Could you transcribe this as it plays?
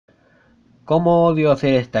¿Cómo odio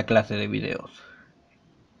hacer esta clase de videos?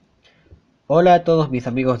 Hola a todos mis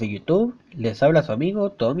amigos de YouTube, les habla su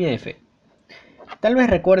amigo Tommy F. Tal vez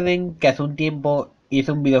recuerden que hace un tiempo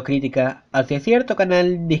hice un video crítica hacia cierto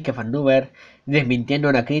canal disque Fandubs, desmintiendo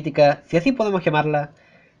una crítica, si así podemos llamarla,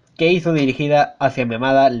 que hizo dirigida hacia mi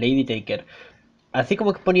amada Lady Taker, así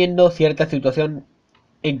como exponiendo cierta situación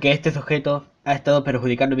en que este sujeto ha estado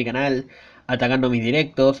perjudicando mi canal, atacando mis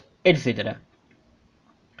directos, etc.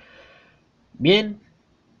 Bien,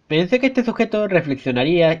 pensé que este sujeto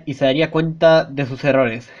reflexionaría y se daría cuenta de sus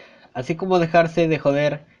errores, así como dejarse de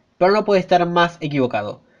joder, pero no puede estar más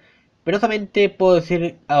equivocado. Penosamente puedo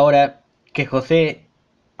decir ahora que José,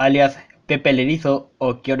 alias Pepe el Erizo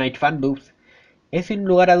o Kyo Knigth Fandubs, es sin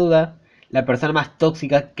lugar a duda la persona más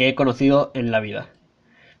tóxica que he conocido en la vida.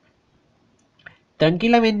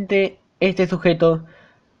 Tranquilamente, este sujeto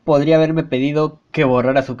podría haberme pedido que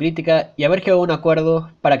borrara su crítica y haber llegado a un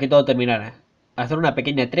acuerdo para que todo terminara. Hacer una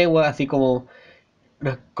pequeña tregua, así como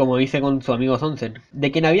hice con su amigo Sonsen,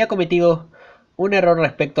 de quien había cometido un error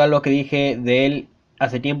respecto a lo que dije de él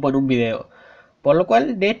hace tiempo en un video. Por lo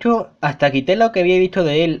cual, de hecho, hasta quité lo que había dicho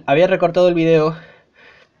de él, había recortado el video,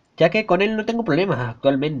 ya que con él no tengo problemas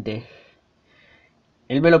actualmente.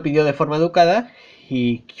 Él me lo pidió de forma educada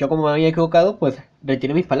y yo como me había equivocado, pues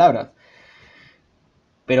retiré mis palabras.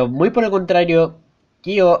 Pero muy por el contrario,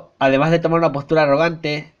 Kyo, además de tomar una postura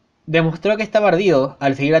arrogante, demostró que estaba ardido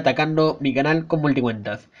al seguir atacando mi canal con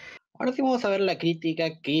multicuentas. Ahora sí vamos a ver la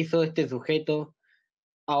crítica que hizo este sujeto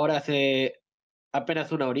ahora hace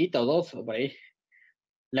apenas una horita o dos o por ahí.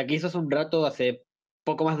 La que hizo hace un rato, hace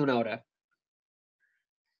poco más de una hora.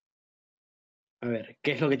 A ver,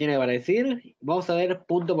 ¿qué es lo que tiene para decir? Vamos a ver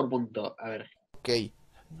punto por punto. A ver. Ok,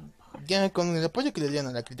 ya con el apoyo que le dieron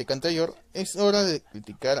a la crítica anterior, es hora de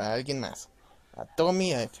criticar a alguien más, a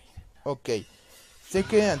Tommy F. Ok, sé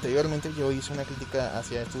que anteriormente yo hice una crítica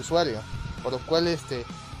hacia este usuario, por lo cual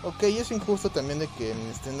ok, es injusto también de que me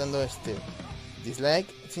estén dando dislike,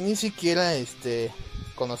 sin ni siquiera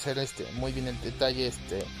conocer muy bien el detalle,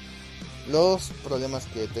 los problemas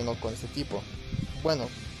que tengo con este tipo. Bueno,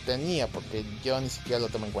 tenía porque yo ni siquiera lo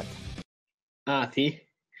tomo en cuenta. Ah, sí.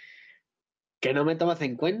 Que no me tomas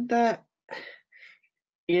en cuenta.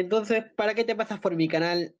 Y entonces, ¿para qué te pasas por mi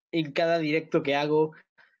canal en cada directo que hago?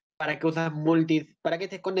 ¿Para qué usas multis? ¿Para qué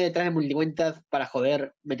te escondes detrás de multicuentas? Para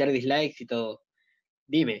joder, meter dislikes y todo.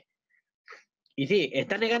 Dime. Y sí,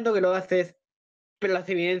 estás negando que lo haces, pero las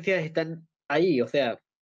evidencias están ahí. O sea,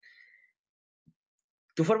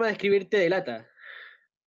 tu forma de escribir te delata.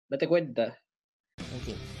 Date cuenta. En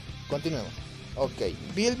fin, continuemos. Ok,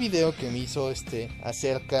 vi el video que me hizo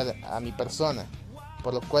acerca a mi persona,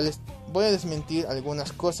 por lo cual voy a desmentir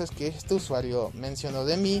algunas cosas que este usuario mencionó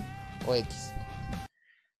de mí o X.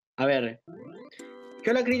 A ver,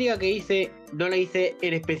 yo la crítica que hice no la hice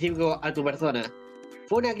en específico a tu persona.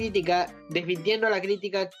 Fue una crítica desmintiendo la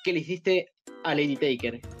crítica que le hiciste a Lady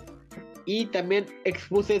Taker. Y también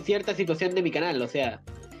expuse cierta situación de mi canal, o sea,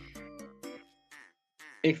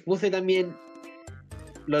 expuse también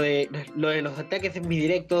lo de los ataques en mis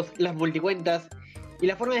directos, las multicuentas y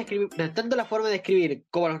la forma de escribir, tanto la forma de escribir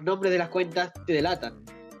como los nombres de las cuentas te delatan.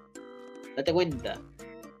 Date cuenta.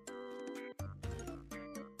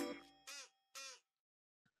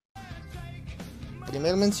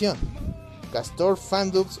 Primer mención, Castor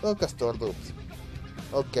Fandubs o Castor Dubs.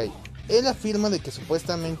 Ok, él afirma de que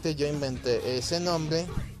supuestamente yo inventé ese nombre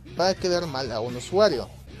para quedar mal a un usuario,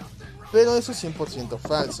 pero eso es 100%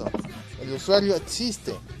 falso. El usuario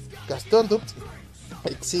existe, Castor Dubs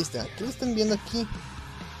existe. Aquí lo están viendo aquí.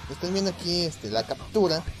 Están viendo aquí la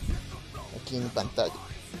captura aquí en pantalla.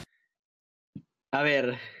 A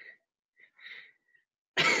ver.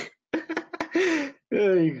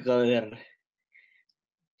 Ay, joder.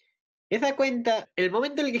 Esa cuenta, el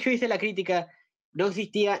momento en el que yo hice la crítica, no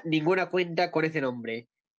existía ninguna cuenta con ese nombre.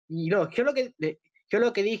 Y no, yo lo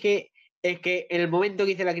que dije es que en el momento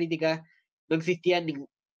que hice la crítica, no existía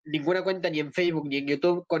ninguna cuenta ni en Facebook ni en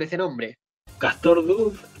YouTube con ese nombre. Castor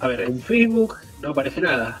Dubs, a ver, en Facebook no aparece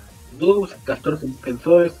nada. Dubs, Castor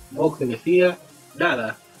Suspensores, Vox de Mesía,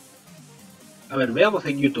 nada. A ver, veamos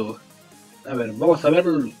en YouTube. A ver, vamos a ver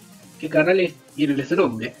qué canales tienen ese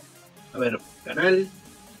nombre. A ver, canal,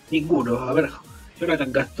 ninguno. A ver,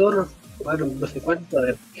 Jonathan Castor, bueno, no sé cuánto, a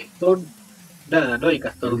ver, Stone, nada, no hay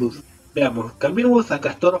Castor Dubs. Veamos, cambiemos a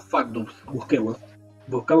Castor Fandubs, busquemos.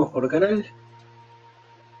 Buscamos por canal,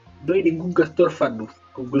 no hay ningún Castor Fandubs.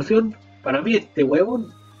 Conclusión, para mí este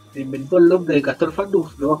huevón se inventó el nombre de Castor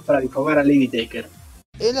Fandubs nomás para difamar a Lady Taker.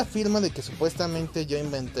 Él afirma de que supuestamente yo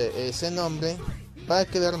inventé ese nombre para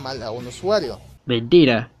quedar mal a un usuario.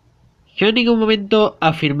 Mentira. Yo en ningún momento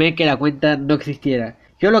afirmé que la cuenta no existiera.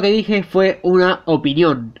 Yo lo que dije fue una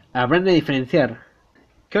opinión. Aprende a diferenciar.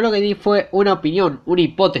 Yo lo que di fue una opinión, una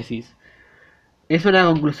hipótesis. Es una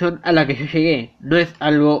conclusión a la que yo llegué, no es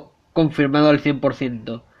algo confirmado al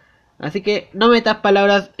 100%. Así que no metas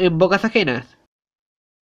palabras en bocas ajenas.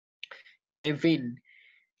 En fin,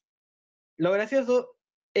 lo gracioso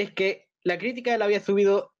es que la crítica la había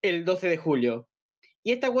subido el 12 de julio.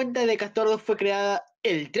 Y esta cuenta de Castordo fue creada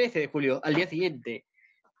el 13 de julio, al día siguiente.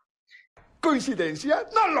 ¿Coincidencia?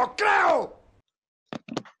 ¡No lo creo!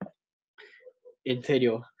 En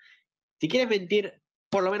serio, si quieres mentir,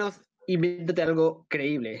 por lo menos invéntate algo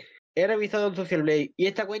creíble. He revisado en Social Blade y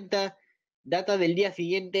esta cuenta data del día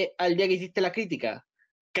siguiente al día que hiciste la crítica.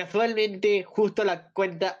 Casualmente, justo la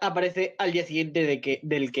cuenta aparece al día siguiente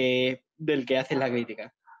del que haces la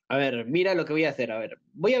crítica. A ver, mira lo que voy a hacer. A ver,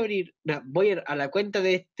 voy a ir a la cuenta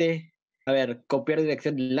de este. A ver, copiar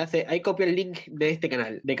dirección de enlace. Ahí copio el link de este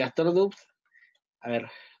canal, de Castordubs. A ver,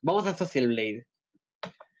 vamos a Social Blade.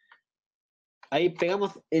 Ahí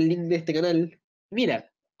pegamos el link de este canal. Mira,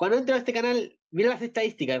 cuando entro a este canal, mira las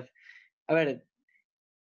estadísticas. A ver,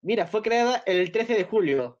 mira, fue creada el 13 de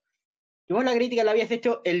julio. Y vos la crítica la habías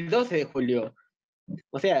hecho el 12 de julio.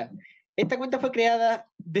 O sea, esta cuenta fue creada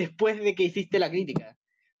después de que hiciste la crítica.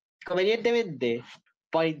 Convenientemente,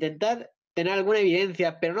 para intentar tener alguna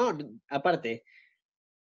evidencia, pero no, aparte.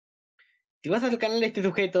 Si vas al canal de este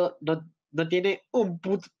sujeto, no tiene un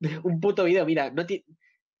puto video. Mira, no tiene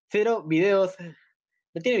cero videos.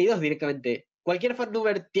 No tiene videos directamente. Cualquier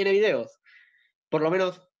fanduber tiene videos. Por lo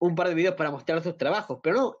menos un par de videos para mostrar sus trabajos.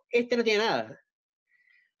 Pero no, este no tiene nada.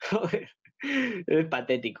 Es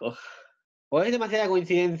patético. O es demasiada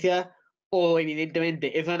coincidencia, o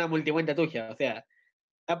evidentemente es una multicuenta tuya. O sea,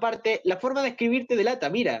 aparte, la forma de escribir te delata,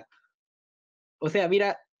 mira. O sea,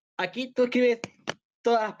 mira, aquí tú escribes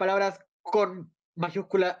todas las palabras con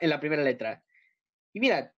mayúscula en la primera letra. Y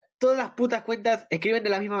mira, todas las putas cuentas escriben de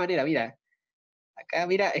la misma manera, mira. Acá,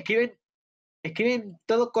 mira, escriben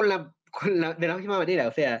todo de la misma manera.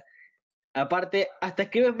 O sea, aparte, hasta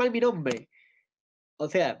escriben mal mi nombre. O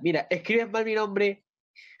sea, mira, escriben mal mi nombre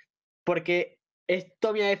porque es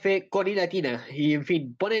Tommy F con I latina. Y en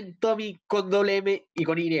fin, ponen Tommy con doble M y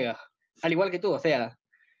con Y. Al igual que tú, o sea,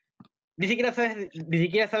 ni siquiera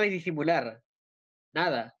sabes disimular.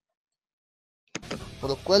 Nada. Por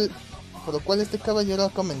lo cual, por lo cual este caballero ha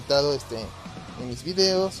comentado en mis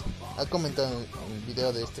videos, ha comentado en el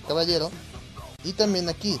video de este caballero y también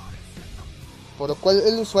aquí. Por lo cual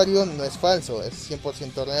el usuario no es falso, es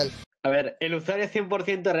 100% real. A ver, el usuario es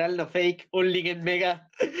 100% real, no fake. Un link en Mega.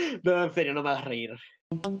 No, en serio, no me hagas reír.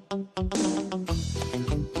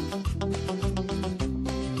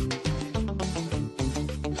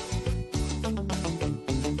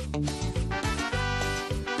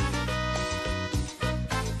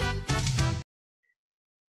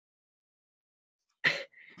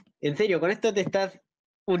 En serio, con esto te estás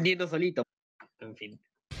hundiendo solito. En fin.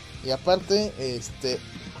 Y aparte,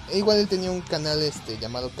 igual él tenía un canal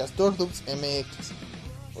llamado Castordubs MX.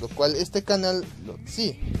 Por lo cual este canal,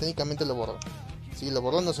 sí, técnicamente lo borró. Sí, lo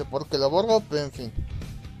borró, no sé por qué lo borró, pero en fin.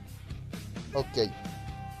 Ok.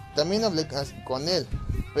 También hablé con él,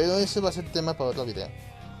 pero ese va a ser tema para otro video.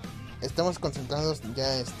 Estamos concentrados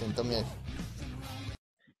ya en Tommy F.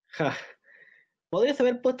 Ja. Podrías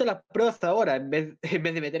haber puesto las pruebas ahora en vez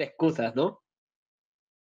de meter excusas, ¿no?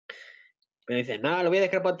 Pero dices, no, lo voy a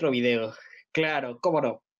dejar para otro video. Claro, cómo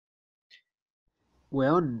no.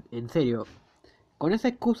 Weón, en serio. Con esa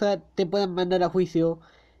excusa te pueden mandar a juicio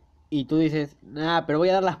y tú dices, nah, pero voy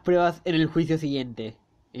a dar las pruebas en el juicio siguiente.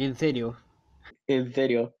 En serio. En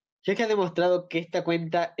serio. Ya que has demostrado que esta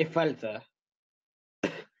cuenta es falsa.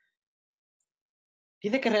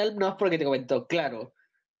 Dices que es real no es porque te comentó, claro.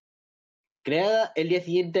 Creada el día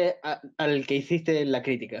siguiente al que hiciste la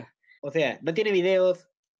crítica. O sea, no tiene videos,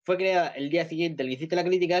 fue creada el día siguiente al que hiciste la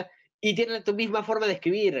crítica y tiene tu misma forma de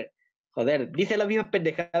escribir. Joder, dice las mismas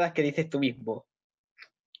pendejadas que dices tú mismo.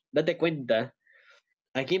 Date cuenta.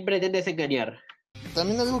 ¿A quién pretendes engañar?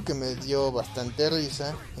 También algo que me dio bastante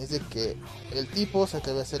risa es de que el tipo se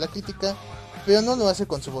atreve a hacer la crítica, pero no lo hace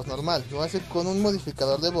con su voz normal, lo hace con un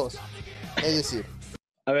modificador de voz. Es decir,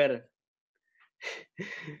 A ver,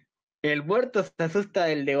 el muerto se asusta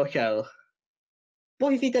del degollado.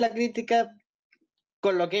 Vos hiciste la crítica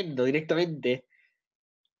con Loquendo directamente.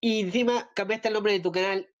 Y encima cambiaste el nombre de tu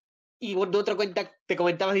canal y de otra cuenta te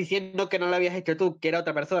comentabas diciendo que no lo habías hecho tú, que era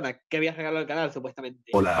otra persona, que habías regalado el canal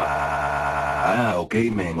supuestamente. Hola. Ok,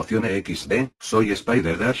 me emociona XD. Soy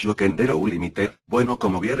Spider Dash Loquendero Unlimited. Bueno,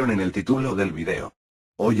 como vieron en el título del video.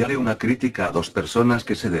 Hoy haré una crítica a dos personas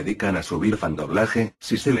que se dedican a subir fandoblaje,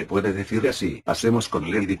 si se le puede decir así. Hacemos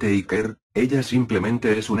con Lady Taker, ella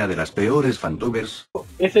simplemente es una de las peores fandubers.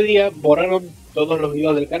 Ese día borraron todos los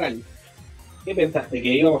videos del canal. ¿Qué pensaste? ¿Que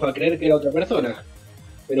íbamos a creer que era otra persona?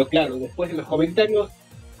 Pero claro, después en los comentarios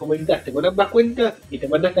comentaste con ambas cuentas y te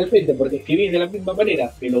mandaste al frente porque escribís de la misma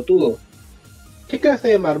manera, pelotudo. ¿Qué clase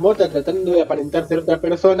de marmota tratando de aparentar ser otra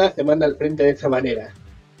persona se manda al frente de esa manera?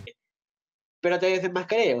 Pero te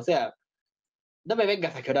desenmascaré, o sea, no me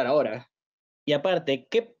vengas a llorar ahora. Y aparte,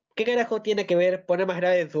 ¿qué carajo tiene que ver poner más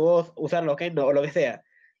grave en su voz, usar lo que no o lo que sea?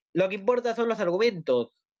 Lo que importa son los argumentos.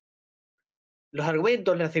 Los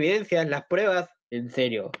argumentos, las evidencias, las pruebas. En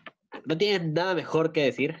serio, ¿no tienen nada mejor que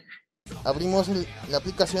decir? Abrimos la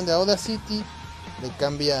aplicación de Audacity, le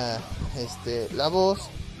cambia la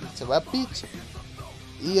voz, se va a pitch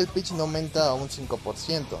y el pitch no aumenta a un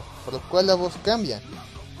 5%, por lo cual la voz cambia.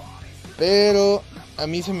 Pero a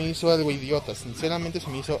mí se me hizo algo idiota, sinceramente se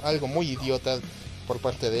me hizo algo muy idiota por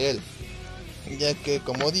parte de él. Ya que,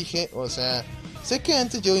 como dije, o sea, sé que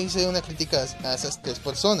antes yo hice una crítica a esas tres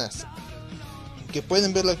personas, que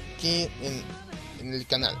pueden verlo aquí en el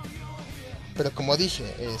canal. Pero como dije,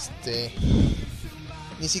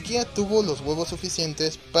 ni siquiera tuvo los huevos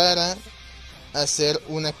suficientes para hacer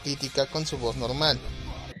una crítica con su voz normal.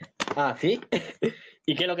 Ah, ¿sí?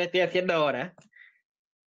 ¿Y qué es lo que estoy haciendo ahora?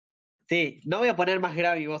 Sí, no voy a poner más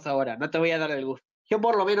grave mi voz ahora, no te voy a dar el gusto. Yo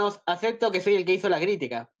por lo menos acepto que soy el que hizo la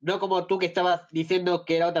crítica, no como tú que estabas diciendo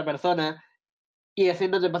que era otra persona y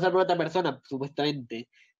haciéndote pasar por otra persona, supuestamente,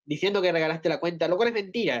 diciendo que regalaste la cuenta, lo cual es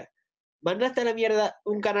mentira. Mandaste a la mierda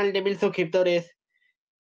un canal de 1000 suscriptores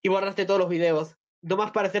y borraste todos los videos,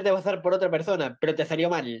 nomás para hacerte pasar por otra persona, pero te salió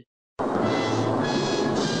mal.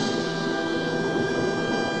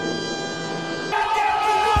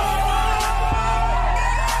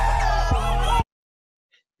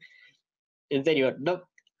 En serio, no.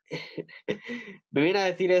 Me viene a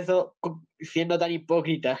decir eso siendo tan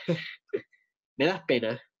hipócrita. Me das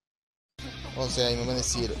pena. O sea, y me van a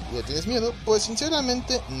decir, ¿le tienes miedo? Pues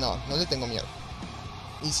sinceramente, no le tengo miedo.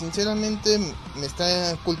 Y sinceramente me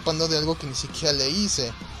está culpando de algo que ni siquiera le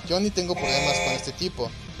hice. Yo ni tengo problemas con este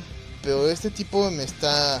tipo, pero este tipo me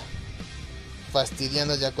está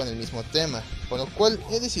fastidiando ya con el mismo tema, por lo cual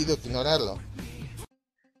he decidido ignorarlo.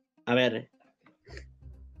 A ver.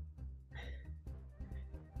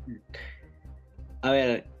 A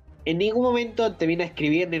ver, en ningún momento te vine a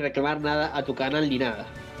escribir ni reclamar nada a tu canal ni nada.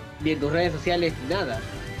 Ni en tus redes sociales, nada.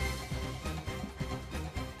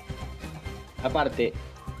 Aparte,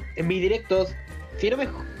 en mis directos, si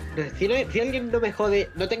alguien no me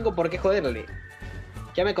jode, no tengo por qué joderle.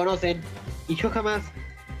 Ya me conocen y yo jamás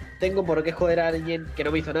tengo por qué joder a alguien que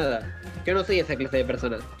no me hizo nada. Yo no soy esa clase de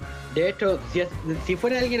persona. De hecho, si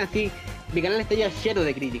fuera alguien así, mi canal estaría lleno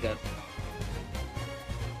de críticas.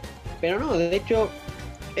 Pero no, de hecho,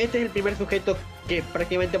 este es el primer sujeto que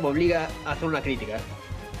prácticamente me obliga a hacer una crítica.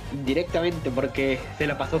 Indirectamente, porque se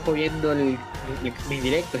la pasó jodiendo mis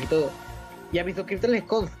directos y todo. Y a mis suscriptores les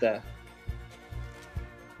consta.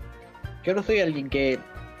 Yo no soy alguien que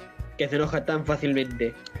se enoja tan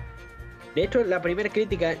fácilmente. De hecho, la primera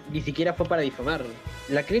crítica ni siquiera fue para difamar.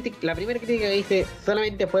 La primera crítica que hice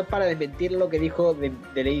solamente fue para desmentir lo que dijo de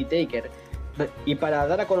Lady Taker. Y para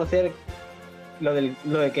dar a conocer lo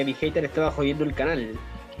de que mi hater estaba jodiendo el canal.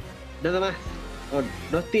 Nada más.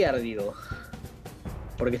 No estoy ardido.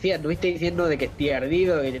 Porque sí, no estoy diciendo de que estoy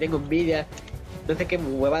ardido, de que te tengo envidia. No sé qué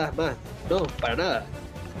huevadas más. No, para nada.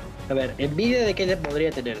 A ver, envidia de qué les podría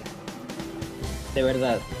tener. De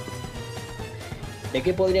verdad. ¿De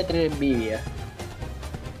qué podría tener envidia?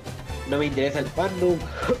 No me interesa el fandom.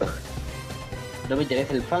 No me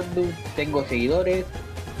interesa el fandom. Tengo seguidores.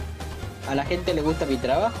 A la gente le gusta mi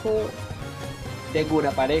trabajo. Tengo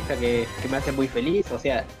una pareja que me hace muy feliz. O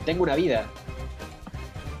sea, tengo una vida.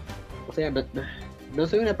 O sea, no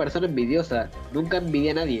soy una persona envidiosa. Nunca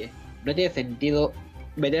envidié a nadie. No tiene sentido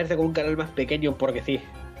meterse con un canal más pequeño porque sí.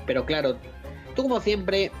 Pero claro, tú como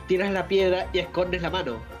siempre tiras la piedra y escondes la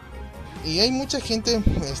mano. Y hay mucha gente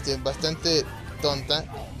bastante tonta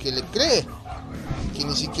que le cree, que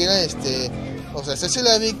ni siquiera o sea, se hace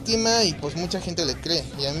la víctima y pues mucha gente le cree,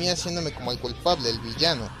 y a mí haciéndome como el culpable, el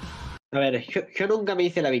villano. A ver, yo nunca me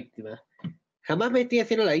hice la víctima. Jamás me estoy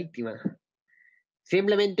haciendo la víctima.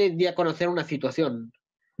 Simplemente di a conocer una situación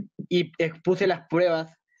y expuse las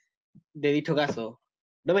pruebas de dicho caso.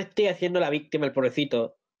 No me estoy haciendo la víctima, el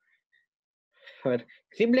pobrecito. A ver,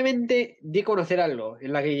 simplemente di a conocer algo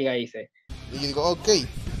en la crítica hice. Y yo digo, ok,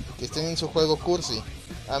 que estén en su juego cursi.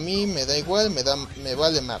 A mí me da igual, me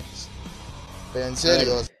vale más. Pero en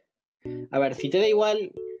serio. A ver, si te da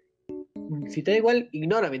igual, Si te da igual,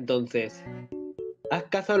 ignórame entonces. Haz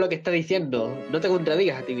caso a lo que estás diciendo, no te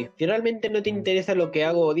contradigas a ti mismo. Si realmente no te interesa lo que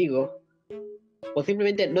hago o digo, o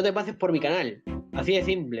simplemente no te pases por mi canal. Así de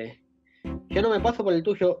simple. Yo no me paso por el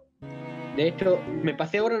tuyo. De hecho, me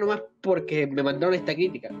pasé ahora nomás porque me mandaron esta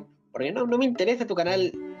crítica. Porque no me interesa tu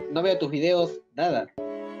canal, no veo tus videos, nada.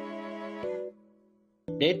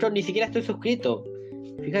 De hecho, ni siquiera estoy suscrito.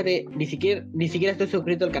 Fíjate, ni siquiera estoy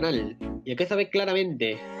suscrito al canal. Y aquí se ve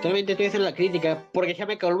claramente. Solamente estoy haciendo la crítica porque ya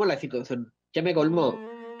me colmó la situación. Ya me colmó.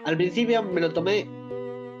 Al principio me lo tomé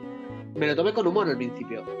con humor al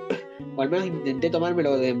principio. O al menos intenté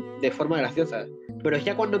tomármelo de forma graciosa. Pero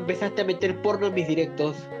ya cuando empezaste a meter porno en mis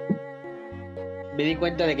directos, me di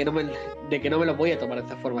cuenta de que no me lo podía tomar de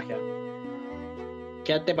esa forma ya.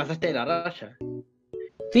 Ya te pasaste de la raya.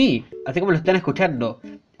 Sí, así como lo están escuchando.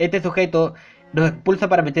 Este sujeto nos expulsa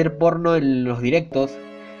para meter porno en los directos,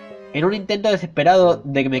 en un intento desesperado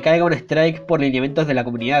de que me caiga un strike por lineamientos de la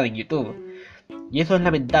comunidad en YouTube. Y eso es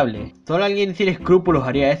lamentable. Solo alguien sin escrúpulos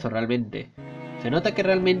haría eso realmente. Se nota que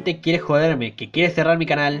realmente quiere joderme, que quiere cerrar mi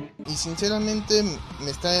canal. Y sinceramente me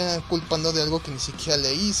está culpando de algo que ni siquiera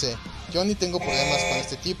le hice. Yo ni tengo problemas con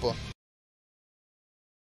este tipo.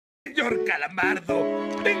 Señor Calamardo,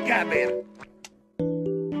 venga a ver.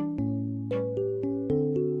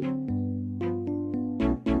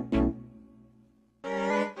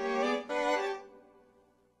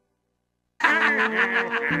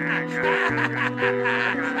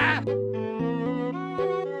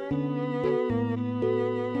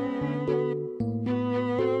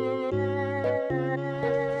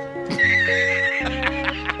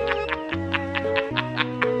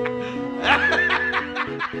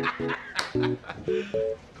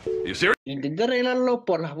 Intenté arreglarlo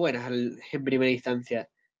por las buenas en primera instancia,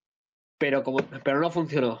 pero no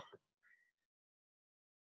funcionó.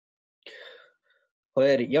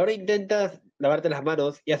 Joder, y ahora intentas lavarte las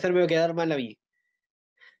manos y hacerme quedar mal a mí.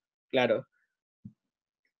 Claro.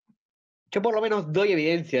 Yo por lo menos doy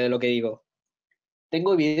evidencia de lo que digo.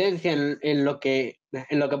 Tengo evidencia en lo que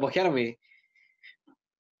apoyarme.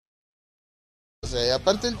 O sea,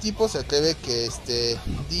 aparte el tipo se atreve que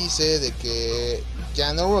dice de que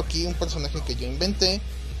Jano Rocky, un personaje que yo inventé,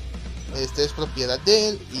 es propiedad de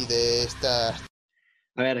él y de esta.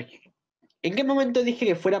 A ver, ¿en qué momento dije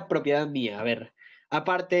que fuera propiedad mía? A ver,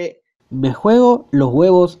 aparte, me juego los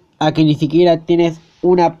huevos a que ni siquiera tienes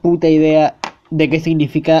una puta idea de qué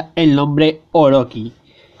significa el nombre Orochi.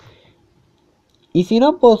 Y si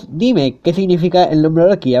no, pues dime qué significa el nombre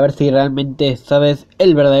Orochi, a ver si realmente sabes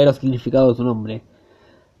el verdadero significado de su nombre.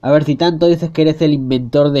 A ver si tanto dices que eres el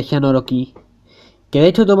inventor de Shan Orochi. Que de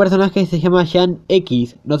hecho tu personaje se llama Shan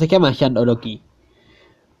X, no se llama Shan Orochi.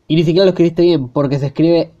 Y ni siquiera lo escribiste bien, porque se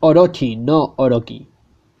escribe Orochi, no Orochi.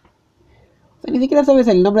 O sea, ni siquiera sabes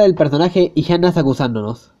el nombre del personaje y ya andas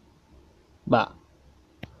acusándonos. Va.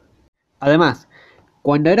 Además,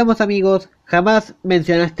 cuando éramos amigos, jamás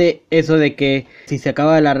mencionaste eso de que si se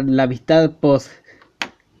acaba la amistad, pues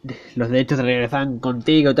los derechos se regresaban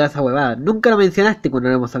contigo y toda esa huevada. Nunca lo mencionaste cuando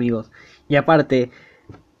éramos amigos. Y aparte,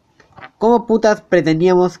 ¿cómo putas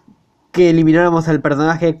pretendíamos que elimináramos al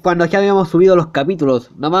personaje cuando ya habíamos subido los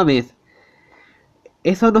capítulos? No mames.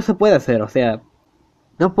 Eso no se puede hacer, o sea,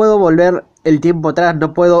 no puedo volver el tiempo atrás,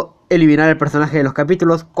 no puedo eliminar el personaje de los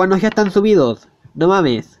capítulos cuando ya están subidos. No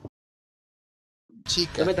mames.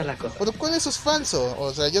 Chica. No metas las cosas. Por lo cual eso es falso.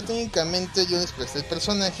 O sea, yo técnicamente yo les presté el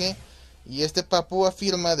personaje y este papu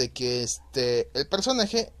afirma de que el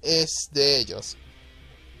personaje es de ellos.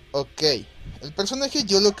 Ok, el personaje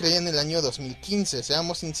yo lo creé en el año 2015,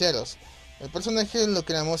 seamos sinceros. El personaje lo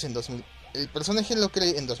creamos en 2000. El personaje lo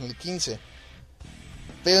creé en 2015.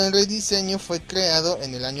 Pero el rediseño fue creado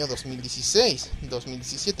en el año 2016,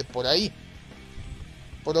 2017, por ahí.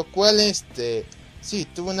 Por lo cual, sí,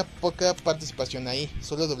 tuve una poca participación ahí.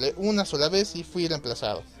 Solo doblé una sola vez y fui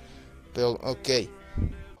reemplazado. Pero, ok.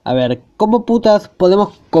 A ver, ¿cómo putas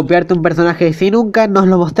podemos copiarte un personaje si nunca nos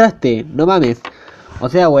lo mostraste? No mames. O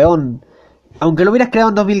sea, weón, aunque lo hubieras creado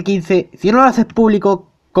en 2015, si no lo haces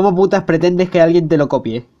público, ¿cómo putas pretendes que alguien te lo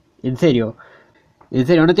copie? En serio,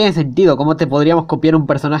 no tiene sentido. ¿Cómo te podríamos copiar un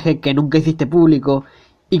personaje que nunca hiciste público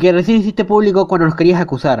y que recién hiciste público cuando nos querías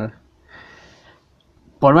acusar?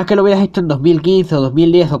 Por más que lo hubieras hecho en 2015 o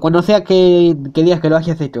 2010 o cuando sea que digas que lo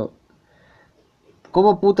hayas hecho.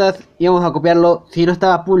 ¿Cómo putas íbamos a copiarlo si no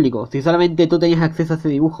estaba público? Si solamente tú tenías acceso a ese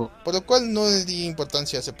dibujo. Por lo cual no le di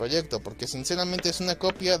importancia a ese proyecto, porque sinceramente es una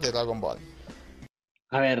copia de Dragon Ball.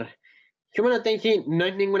 A ver, Human no Tenchi no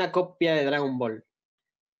es ninguna copia de Dragon Ball.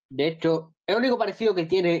 De hecho, el único parecido que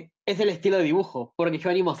tiene es el estilo de dibujo, porque yo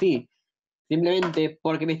animo así. Simplemente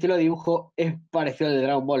porque mi estilo de dibujo es parecido al de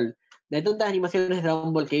Dragon Ball. De tantas animaciones de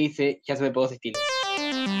Dragon Ball que hice, ya se me pegó ese estilo.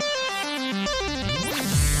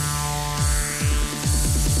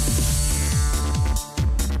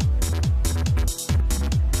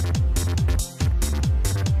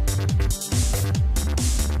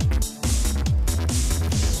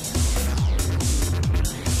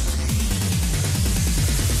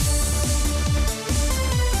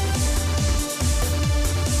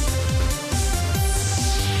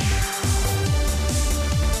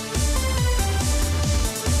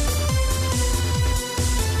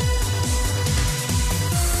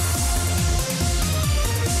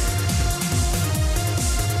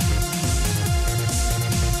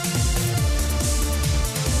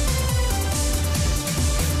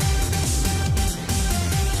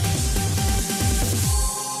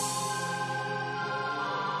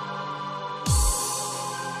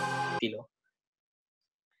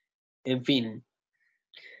 En fin.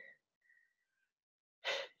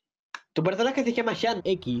 Tu personaje se llama Shan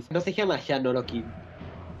X, no se llama Shan Orochi.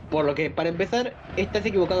 Por lo que, para empezar, estás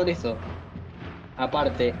equivocado en eso.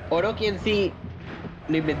 Aparte, Orochi en sí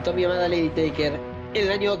lo inventó mi amada Lady Taker en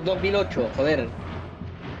el año 2008, joder.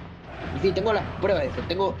 Y sí, tengo las pruebas de eso,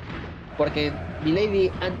 tengo... Porque mi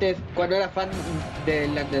Lady antes, cuando era fan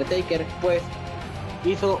del Undertaker, pues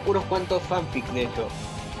hizo unos cuantos fanfics de hecho.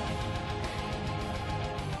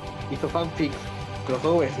 Hizo fanfics,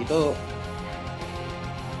 crossovers y todo.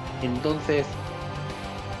 Entonces,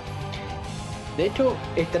 de hecho,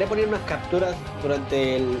 estaré poniendo unas capturas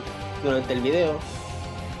durante el video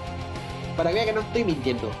para que vean que no estoy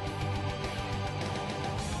mintiendo.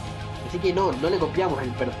 Así que no le copiamos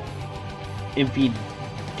el perro. En fin,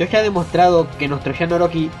 yo ya he demostrado que nuestro Shan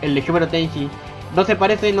Orochi, el de Shumero Tenshi, no se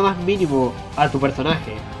parece en lo más mínimo a tu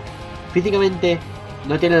personaje. Físicamente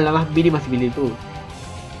no tienen la más mínima similitud.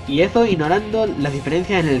 Y eso ignorando las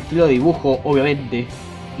diferencias en el estilo de dibujo, obviamente.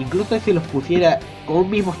 Incluso si los pusiera con un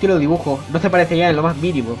mismo estilo de dibujo, no se parecerían en lo más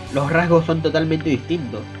mínimo. Los rasgos son totalmente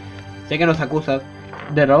distintos. Sé que nos acusas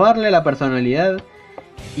de robarle la personalidad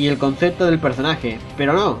y el concepto del personaje,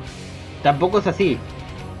 pero no, tampoco es así.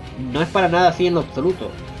 No es para nada así en lo absoluto.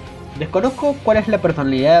 Desconozco cuál es la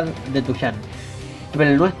personalidad de tu Shan, pero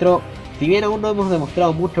el nuestro, si bien aún no hemos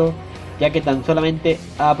demostrado mucho, ya que tan solamente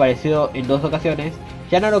ha aparecido en 2 ocasiones,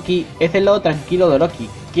 Shan Orochi es el lado tranquilo de Orochi,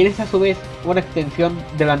 quien es a su vez una extensión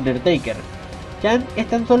del Undertaker. Shan es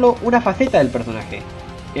tan solo una faceta del personaje,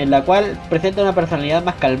 en la cual presenta una personalidad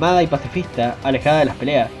más calmada y pacifista, alejada de las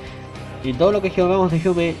peleas. En todo lo que llamamos de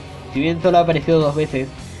Yume, si bien solo ha aparecido 2 veces,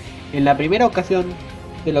 en la primera ocasión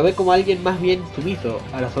se lo ve como alguien más bien sumiso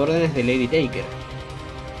a las órdenes de Lady Taker.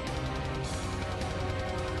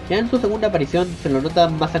 Ya en su segunda aparición se lo nota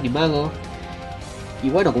más animado y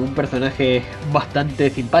bueno, como un personaje bastante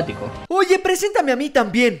simpático. Oye, preséntame a mí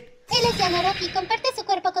también. Él es Shan Orochi, comparte su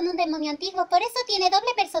cuerpo con un demonio antiguo, por eso tiene doble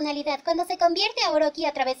personalidad. Cuando se convierte a Orochi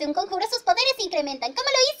a través de un conjuro, sus poderes se incrementan. ¿Cómo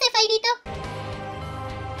lo hice, Fairito?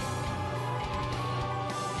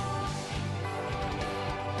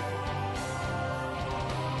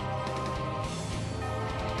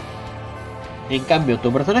 En cambio,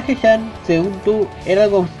 tu personaje Shan, según tú, era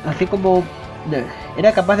algo así como...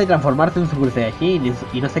 Era capaz de transformarse en Super Saiyajin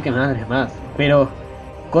y no sé qué madres más. Pero,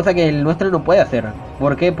 cosa que el nuestro no puede hacer.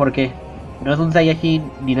 ¿Por qué? Porque no es un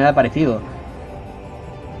Saiyajin ni nada parecido.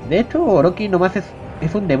 De hecho, Orochi nomás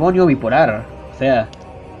es un demonio bipolar. O sea,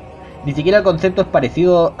 ni siquiera el concepto es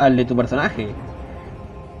parecido al de tu personaje.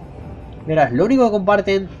 Verás, lo único que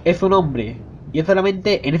comparten es su nombre. Y es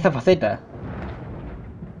solamente en esa faceta.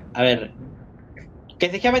 A ver,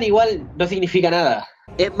 que se llamen igual no significa nada.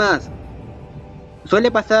 Es más,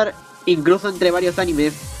 suele pasar incluso entre varios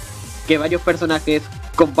animes que varios personajes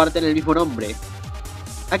comparten el mismo nombre.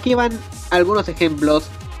 Aquí van algunos ejemplos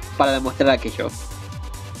para demostrar aquello.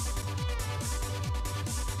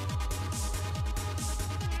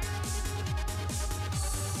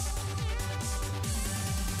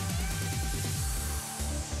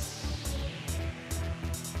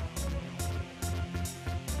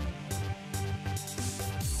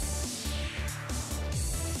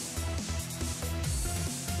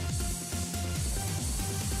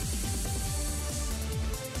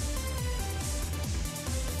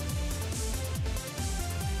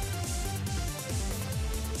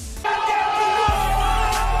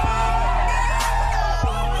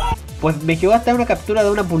 Pues me llegó hasta una captura de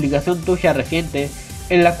una publicación tuya reciente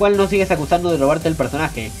en la cual nos sigues acusando de robarte el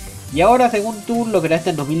personaje. Y ahora, según tú, lo creaste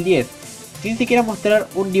en 2010, sin siquiera mostrar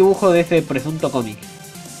un dibujo de ese presunto cómic.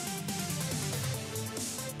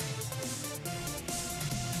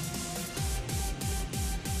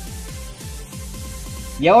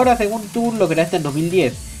 Y ahora, según tú, lo creaste en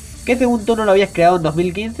 2010, ¿qué según tú no lo habías creado en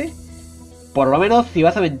 2015? Por lo menos, si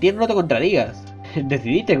vas a mentir, no te contradigas.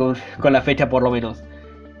 Decidiste con la fecha, por lo menos.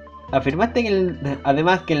 Afirmaste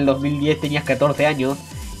además que en el 2010 tenías 14 años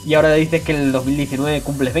y ahora dices que en el 2019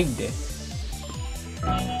 cumples 20.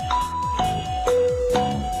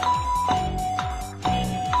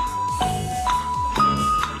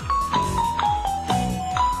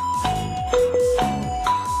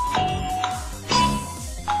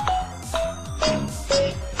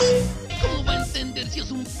 ¿Cómo va a entender si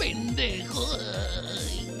es un pendejo?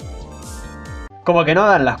 Ay. Como que no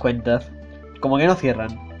dan las cuentas. Como que no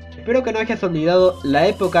cierran. Espero que no hayas olvidado la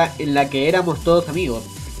época en la que éramos todos amigos.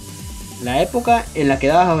 La época en la que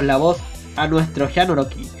dabas la voz a nuestro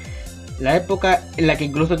Shanoroki. La época en la que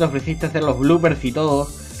incluso te ofreciste hacer los bloopers y todo,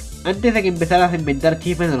 antes de que empezaras a inventar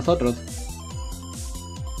chismes de nosotros.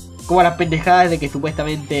 Como las pendejadas de que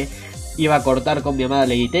supuestamente iba a cortar con mi amada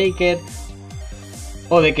Lady Taker,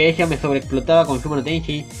 o de que ella me sobreexplotaba con Sumo no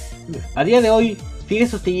Tenshi. A día de hoy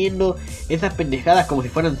sigues sosteniendo esas pendejadas como si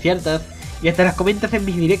fueran ciertas y hasta las comentas en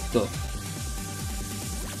mis directos.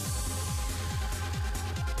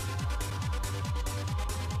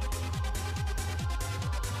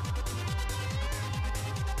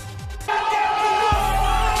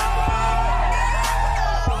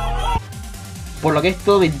 Por lo que es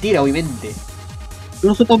todo mentira, obviamente.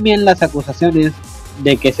 Incluso también las acusaciones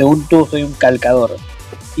de que según tú soy un calcador.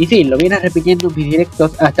 Y sí, lo vienes repitiendo en mis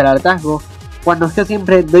directos hasta el hartazgo, cuando yo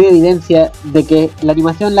siempre doy evidencia de que la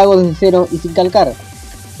animación la hago desde cero y sin calcar,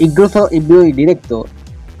 incluso en vivo y en directo.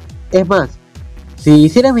 Es más, si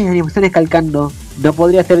hiciera mis animaciones calcando, no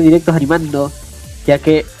podría hacer directos animando, ya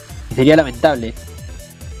que sería lamentable.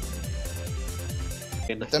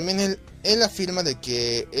 También él afirma de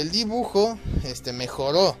que el dibujo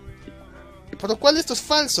mejoró. Por lo cual esto es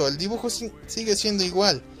falso, el dibujo sigue siendo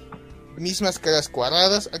igual. Mismas caras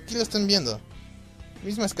cuadradas, aquí lo están viendo.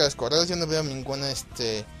 Mismas caras cuadradas, yo no veo ninguna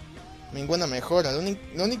mejora.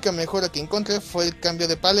 La única mejora que encontré fue el cambio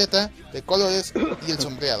de paleta, de colores y el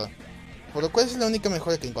sombreado. Por lo cual es la única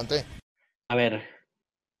mejora que encontré. A ver,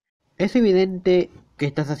 es evidente que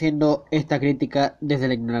estás haciendo esta crítica desde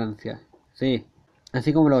la ignorancia. Sí,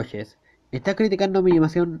 así como lo oyes. Estás criticando mi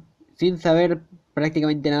animación sin saber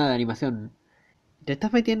prácticamente nada de animación. Te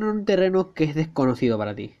estás metiendo en un terreno que es desconocido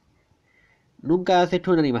para ti. Nunca has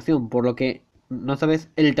hecho una animación, por lo que no sabes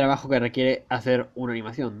el trabajo que requiere hacer una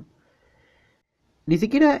animación. Ni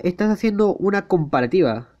siquiera estás haciendo una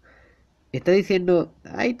comparativa. Estás diciendo,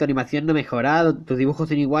 ay, tu animación no ha mejorado, tus dibujos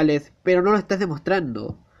son iguales, pero no lo estás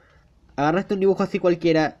demostrando. Agarraste un dibujo así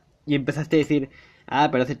cualquiera y empezaste a decir, ah,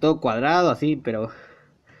 pero hace todo cuadrado así, pero...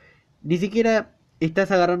 Ni siquiera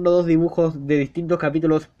estás agarrando dos dibujos de distintos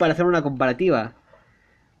capítulos para hacer una comparativa.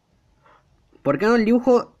 ¿Por qué no el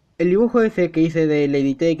dibujo ese que hice de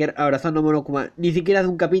Lady Taker abrazando a Monokuma, ni siquiera es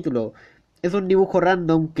de un capítulo? Es un dibujo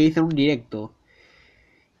random que hice en un directo.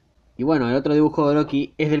 Y bueno, el otro dibujo de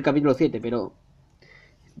Loki es del capítulo 7, pero...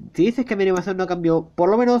 Si dices que mi animación no cambió, por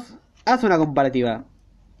lo menos haz una comparativa.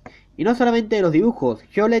 Y no solamente de los dibujos,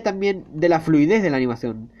 yo hablé también de la fluidez de la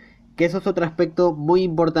animación, que eso es otro aspecto muy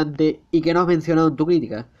importante y que no has mencionado en tu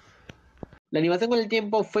crítica. La animación con el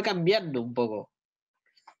tiempo fue cambiando un poco.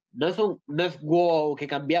 No es wow, qué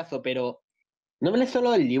cambiazo, pero no hablé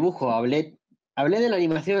solo del dibujo, hablé de la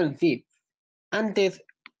animación en sí. Antes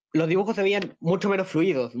los dibujos se veían mucho menos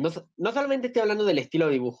fluidos. No solamente estoy hablando del estilo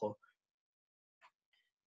de dibujo,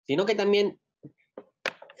 sino que también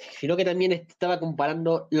estaba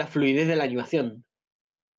comparando la fluidez de la animación.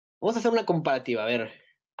 Vamos a hacer una comparativa, a ver.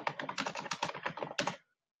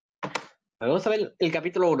 Vamos a ver el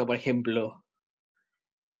capítulo 1, por ejemplo.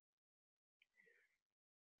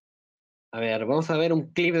 A ver, vamos a ver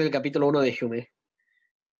un clip del capítulo 1 de Yume.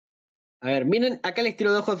 A ver, miren, acá el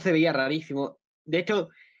estilo de ojos se veía rarísimo. De hecho,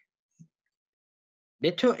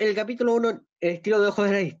 el capítulo 1, el estilo de ojos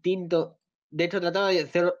era distinto. De hecho, trataba de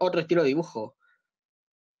hacer otro estilo de dibujo.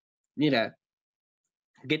 Mira,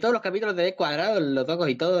 que todos los capítulos se ve cuadrado, los ojos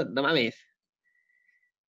y todo, no mames.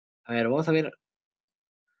 A ver, vamos a ver.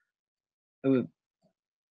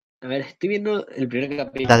 A ver, estoy viendo el primer La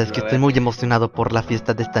capítulo. verdad es que estoy muy emocionado por la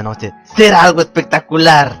fiesta de esta noche. ¡Será algo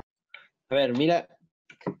espectacular! A ver, mira.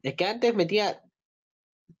 Es que antes metía.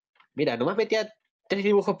 Mira, nomás metía 3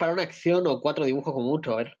 dibujos para una acción o 4 dibujos como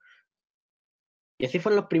mucho, a ver. Y así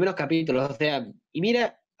fueron los primeros capítulos, o sea. Y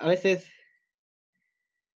mira, a veces.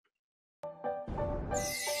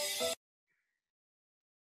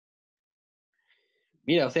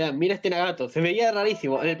 Mira, o sea, mira este Nagato. Se veía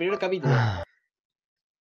rarísimo en el primer capítulo.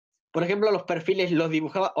 Por ejemplo, los perfiles los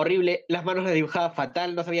dibujaba horrible, las manos las dibujaba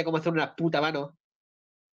fatal, no sabía cómo hacer una puta mano.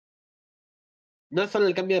 No es solo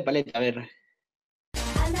el cambio de paleta, a ver.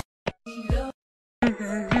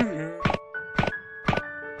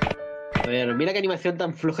 ver, mira qué animación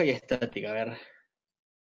tan floja y estática, a ver.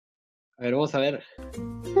 A ver, vamos a ver.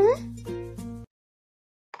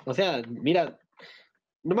 O sea, mira,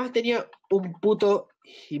 nomás tenía un puto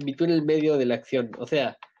in-between en el medio de la acción. O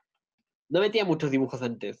sea, no metía muchos dibujos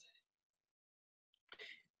antes.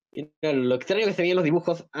 Mira, lo extraño que se veían los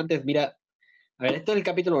dibujos antes, mira. A ver, esto es el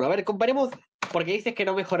capítulo 1. A ver, comparemos, porque dices que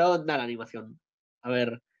no ha mejorado nada la animación. A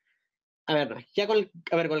ver, ya con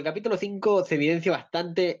el capítulo 5 se evidencia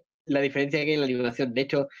bastante la diferencia que hay en la animación. De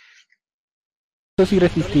hecho, Eso sí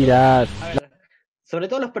resistirás. a ver, sobre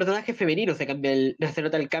todo los personajes femeninos se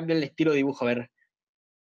nota el cambio en el estilo de dibujo.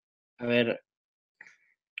 A ver,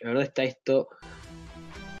 ¿dónde está esto?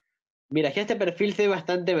 Mira, ya este perfil se ve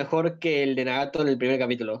bastante mejor que el de Nagato en el primer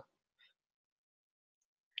capítulo.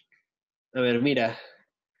 A ver, mira.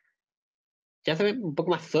 Ya se ve un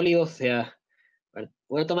poco más sólido, o sea. A ver,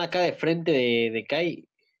 una toma acá de frente de Kai.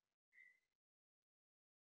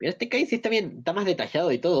 Mira, este Kai sí está bien, está más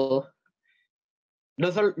detallado y todo.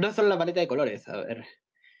 No solo la paleta de colores, a ver.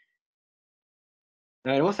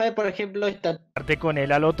 A ver, vamos a ver, por ejemplo, esta. Parte con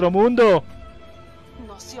él al otro mundo.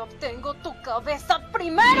 No si obtengo tu cabeza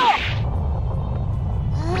primero.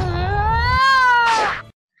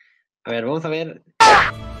 A ver, vamos a ver.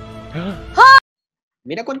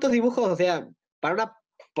 Mira cuántos dibujos, o sea, para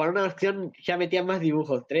una acción ya metían más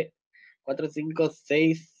dibujos. 3, 4, 5,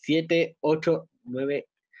 6, 7, 8, 9.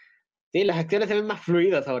 Sí, las acciones se ven más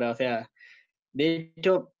fluidas ahora, o sea. De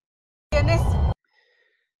hecho, Tienes.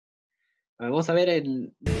 vamos a ver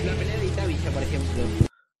la pelea de Itabicha, por ejemplo.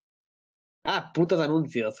 Ah, putos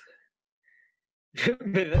anuncios.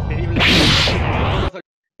 Terrible.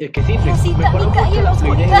 Es que sí, mejoró mucho la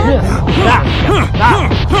fluidez.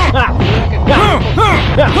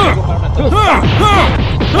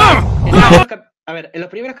 A ver, en los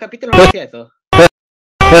primeros capítulos no hacía eso.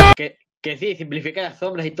 Que sí, simplificar las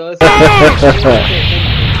sombras y todo eso.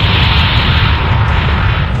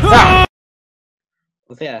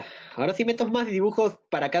 O sea, ahora sí meto más dibujos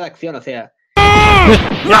para cada acción, o sea.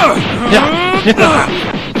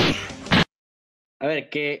 A ver,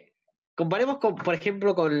 que comparemos con, por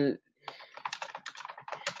ejemplo, con el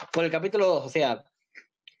capítulo 2, o sea,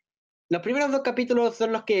 los primeros 2 capítulos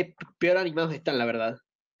son los que peor animados están, la verdad.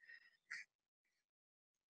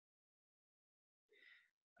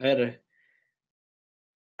 A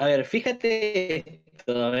ver, fíjate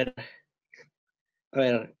esto,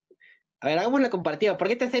 hagamos la comparativa,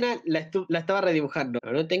 porque esta escena la estaba redibujando.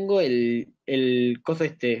 No tengo el coso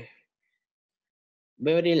este.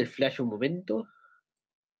 Voy a abrir el flash un momento.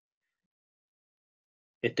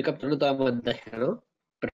 Estoy capturando toda la pantalla, ¿no?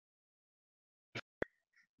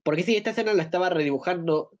 Porque sí, esta escena la estaba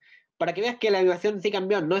redibujando para que veas que la animación sí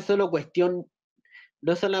cambió. No es solamente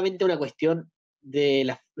una cuestión de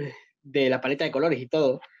la paleta de colores y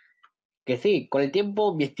todo. Que sí, con el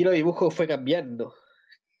tiempo mi estilo de dibujo fue cambiando.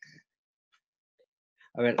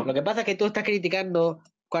 A ver, lo que pasa es que tú estás criticando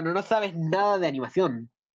cuando no sabes nada de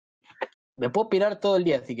animación. Me puedo pirar todo el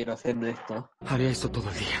día si quiero hacer esto. Haré esto todo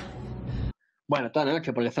el día. Bueno, toda la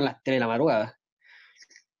noche porque son las 3 de la madrugada.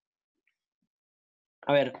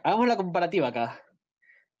 A ver, hagamos la comparativa acá.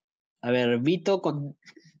 A ver, Vito con...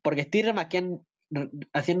 Porque estoy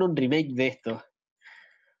haciendo un remake de esto.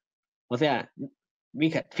 O sea,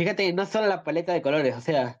 fíjate, no solo la paleta de colores, o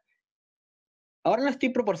sea, ahora lo estoy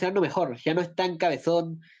proporcionando mejor, ya no es tan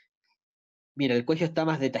cabezón. Mira, el cuello está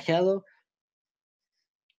más detallado.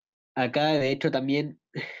 Acá, de hecho, también.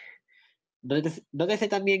 Nótese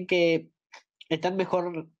también que están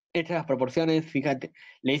mejor hechas las proporciones, fíjate.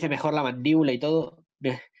 Le hice mejor la mandíbula y todo.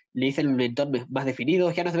 Le hice el mentón más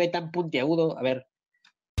definido, ya no se ve tan puntiagudo. A ver.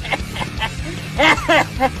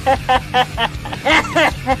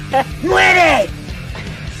 ¡Muere!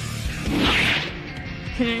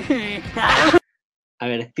 A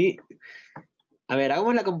ver,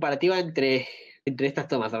 hagamos la comparativa entre estas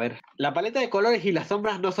tomas. A ver, la paleta de colores y las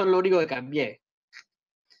sombras no son lo único que cambié.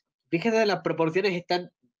 Fíjate, las proporciones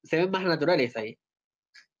se ven más naturales ahí.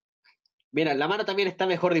 Mira, la mano también está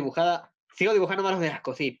mejor dibujada. Sigo dibujando manos de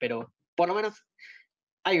asco, sí, pero por lo menos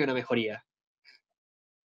hay una mejoría.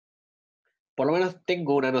 Por lo menos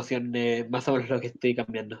tengo una noción de más o menos lo que estoy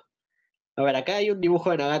cambiando. A ver, acá hay un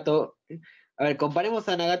dibujo de Nagato. A ver, comparemos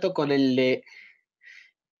a Nagato con el de...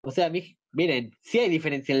 O sea, miren, sí hay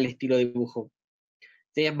diferencia en el estilo de dibujo.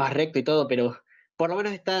 Sí, es más recto y todo, pero por lo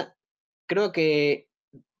menos creo que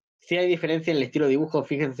sí hay diferencia en el estilo de dibujo.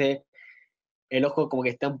 Fíjense, el ojo como que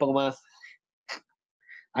está un poco más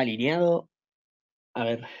alineado. A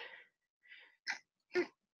ver.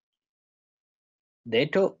 De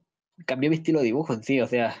hecho, cambié mi estilo de dibujo en sí, o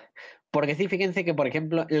sea. Porque sí, fíjense que, por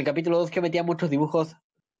ejemplo, en el capítulo 2 que metía muchos dibujos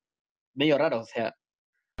medio raros, o sea.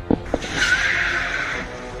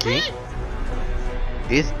 ¿Qué?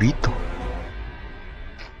 Es Vito.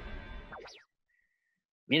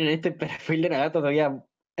 Miren, este perfil de Nagato se veía.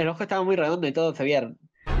 El ojo estaba muy redondo y todo se veía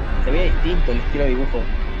distinto el estilo de dibujo.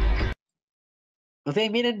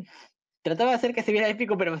 Ustedes miren, trataba de hacer que se viera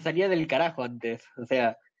épico, pero me salía del carajo antes. O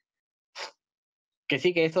sea, que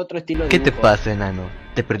sí que es otro estilo de ¿Qué te dibujo. pasa, enano?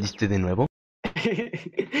 ¿Te perdiste de nuevo?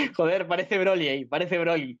 Joder, parece Broly ahí, parece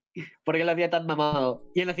Broly. Porque lo hacía tan mamado.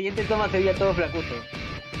 Y en la siguiente toma se veía todo flacucho.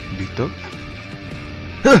 ¿Vito?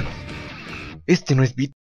 ¡Ah! Este no es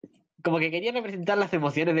Vito. Como que quería representar las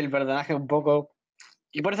emociones del personaje un poco.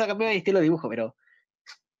 Y por eso cambió de estilo de dibujo, pero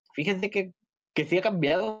fíjense que sí ha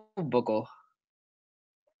cambiado un poco.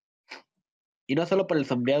 Y no solo por el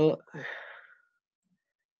sombreado.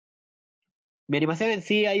 Mi animación en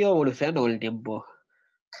sí ha ido evolucionando con el tiempo.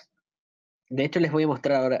 De hecho, les voy a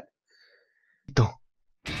mostrar ahora. Vito.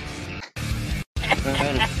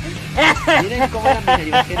 Bueno, miren cómo eran mis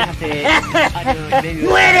animaciones hace años y medio.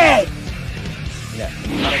 ¡Muere! Mira,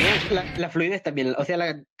 para que vean la fluidez también. O sea,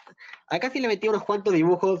 acá sí le metí unos cuantos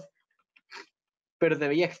dibujos, pero se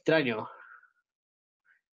veía extraño.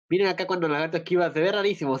 Miren acá cuando el lagarto esquiva, se ve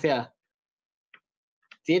rarísimo. O sea,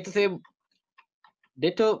 si esto se ve. De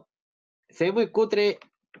hecho, se ve muy cutre.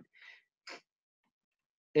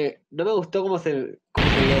 No me gustó cómo se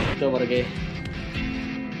veía esto, porque.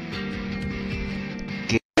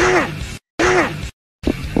 ¿Qué?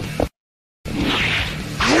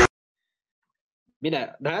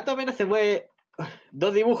 Mira, Nagato apenas se mueve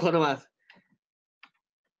dos dibujos nomás.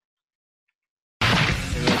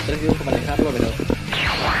 Tres dibujos para dejarlo, pero.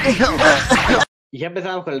 Y ya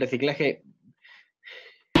empezamos con el reciclaje.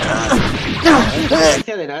 La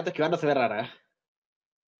secuencia de Nagato esquivando se ve rara.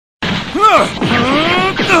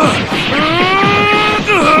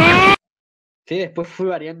 Sí, después fui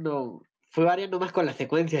variando más con las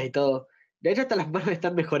secuencias y todo. De hecho, hasta las manos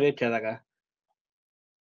están mejor hechas acá.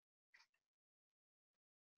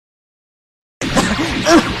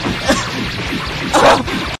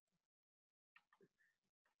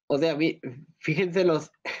 O sea, fíjense no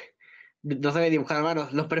sabe dibujar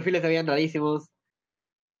manos, los perfiles se veían rarísimos.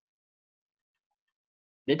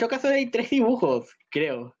 De hecho, acá solo hay tres dibujos,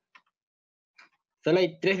 creo. Solo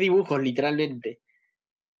hay tres dibujos, literalmente.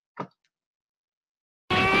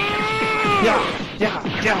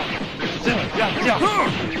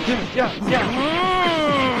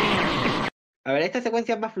 A ver, estas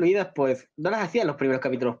secuencias más fluidas, pues, no las hacía en los primeros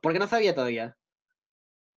capítulos, porque no sabía todavía.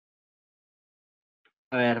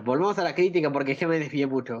 A ver, volvamos a la crítica porque ya me desvié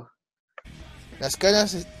mucho. Las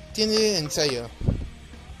caras tiene ensayo.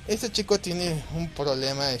 Este chico tiene un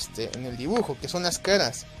problema en el dibujo, que son las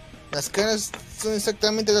caras. Las caras son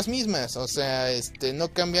exactamente las mismas, o sea,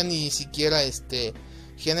 no cambian ni siquiera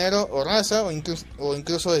género o raza o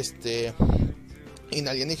incluso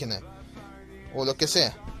inalienígena o lo que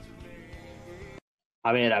sea.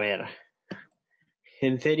 A ver, a ver.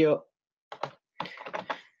 En serio.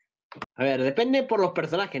 A ver, depende por los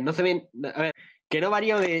personajes, no se ven. A ver, que no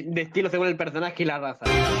varío de estilo según el personaje y la raza.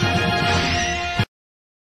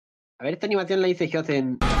 A ver, esta animación la hice yo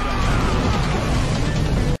en.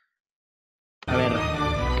 A ver.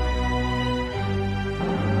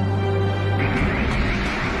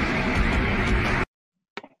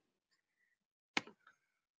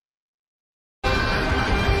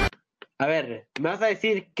 A ver, me vas a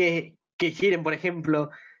decir que Jiren, por ejemplo,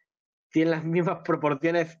 tiene las mismas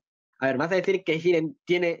proporciones. A ver, me vas a decir que Jiren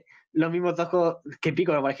tiene los mismos ojos que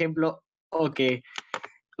Piccolo, por ejemplo, o que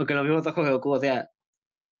los mismos ojos que Goku, o sea.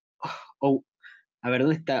 O, a ver,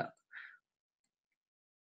 ¿dónde está?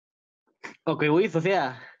 O que Whis, o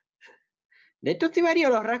sea. De hecho, sí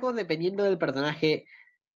varían los rasgos dependiendo del personaje.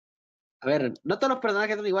 A ver, no todos los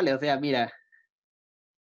personajes son iguales, o sea, mira.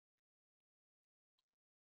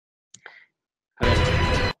 A ver,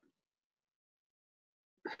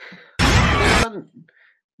 no son,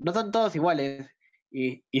 no son todos iguales.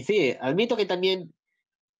 Y sí, admito que también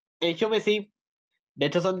yo me sí, de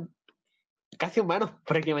hecho son casi humanos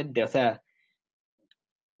prácticamente, o sea,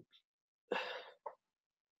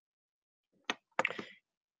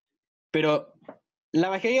 pero la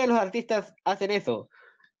mayoría de los artistas hacen eso.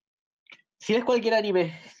 Si ves cualquier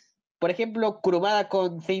anime, por ejemplo, Kurumada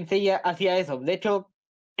con Saint Seiya hacía eso. De hecho,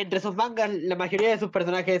 entre sus mangas, la mayoría de sus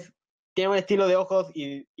personajes tienen un estilo de ojos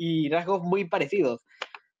y rasgos muy parecidos.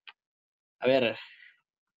 A ver,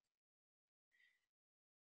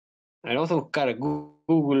 vamos a buscar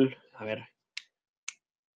Google. A ver,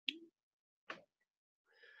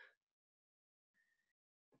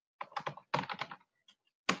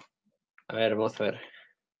 vamos a ver.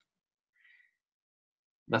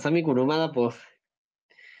 Masami Kurumada, pues,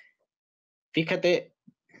 fíjate,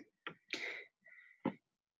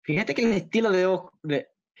 fíjate que el estilo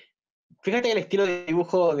fíjate que el estilo de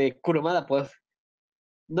dibujo de Kurumada, pues,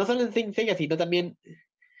 no solo en Saint Seiya, sino también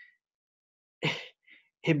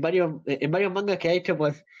en varios mangas que ha hecho,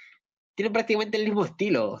 pues, tienen prácticamente el mismo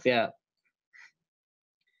estilo, o sea,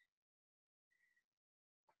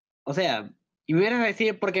 y me vienes a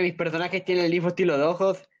decir porque mis personajes tienen el mismo estilo de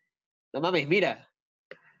ojos, no mames, mira,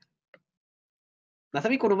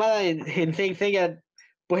 Masami Kurumada en Saint Seiya,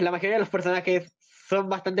 pues la mayoría de los personajes son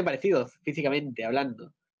bastante parecidos, físicamente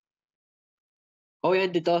hablando.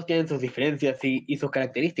 Obviamente todos tienen sus diferencias y sus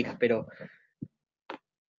características, pero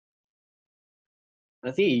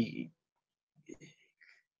así,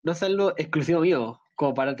 no es algo exclusivo mío,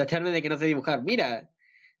 como para tacharme de que no sé dibujar. Mira,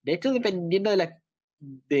 de hecho, dependiendo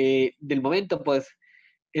del momento, pues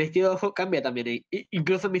el estilo de ojo cambia también,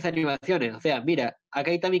 incluso en mis animaciones. O sea, mira,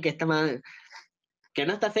 acá hay Tami que está más, que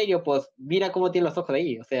no está serio, pues mira cómo tiene los ojos de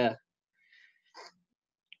ahí. O sea,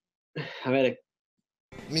 a ver,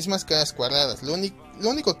 Mismas caras cuadradas. Lo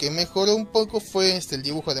único que mejoró un poco fue el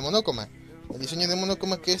dibujo de Monokuma. El diseño de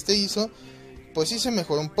Monokuma que hizo, pues sí se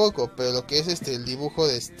mejoró un poco, pero lo que es el dibujo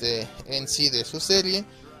de en sí de su serie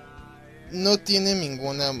no tiene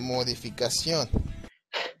ninguna modificación.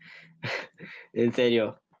 en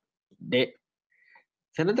serio, de,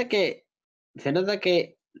 se nota que, se nota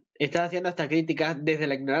que estás haciendo estas críticas desde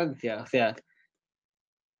la ignorancia. O sea,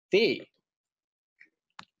 sí,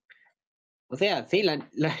 sí, la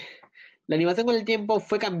animación con el tiempo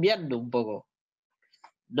fue cambiando un poco.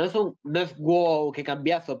 No es wow, qué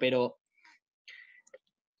cambiazo, pero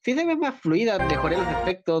sí se ve más fluida, mejoré los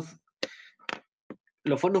efectos,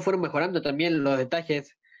 los fondos fueron mejorando también, los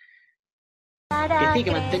detalles. Que sí,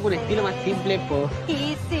 que mantenga un estilo más simple, pues.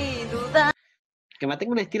 Y sin duda. Que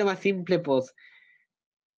mantenga un estilo más simple, pues.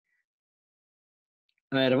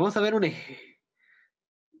 A ver, vamos a ver a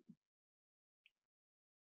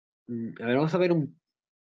ver, vamos a ver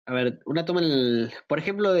a ver, una toma, por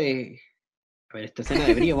ejemplo, a ver, esta escena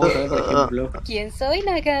de brillo, vamos a ver, por ejemplo. ¿Quién soy,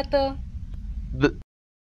 Nagato?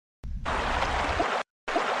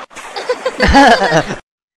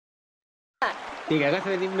 Sí, que acá se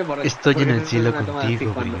ve simple Estoy porque en el es cielo una toma así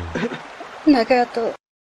contigo, cuando. brillo. Nagato.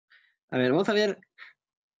 A ver, vamos a ver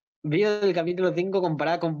brillo del capítulo 5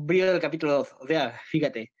 comparado con brillo del capítulo 2. O sea,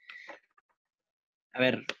 fíjate. A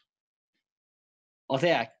ver, o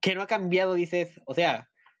sea, que no ha cambiado, dices. O sea,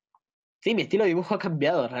 sí, mi estilo de dibujo ha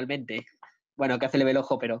cambiado realmente. Bueno, acá se le ve el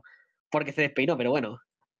ojo, pero. Porque se despeinó, pero bueno.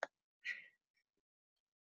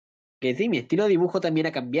 Que sí, mi estilo de dibujo también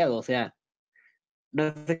ha cambiado. O sea, no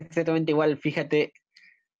es exactamente igual. Fíjate,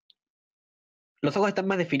 los ojos están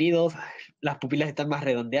más definidos, las pupilas están más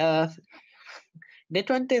redondeadas. De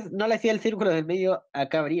hecho, antes no le hacía el círculo del medio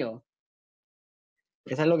acá abrió.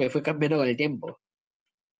 Es algo que fue cambiando con el tiempo.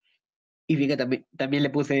 Y fíjate, también le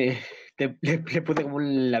puse como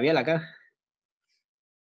un labial acá.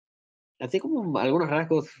 Así como algunos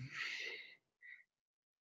rasgos.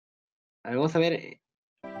 A ver, vamos a ver.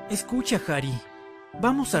 Escucha, Harry.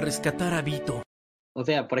 Vamos a rescatar a Vito. O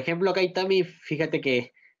sea, por ejemplo, acá hay Tami, fíjate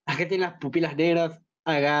que acá tiene las pupilas negras,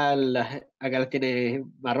 acá las tiene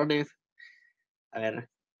marrones. A ver,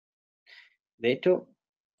 de hecho,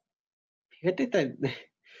 fíjate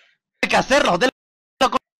Hay que hacerlo.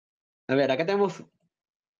 A ver, acá tenemos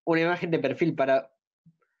una imagen de perfil para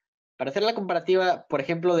hacer la comparativa, por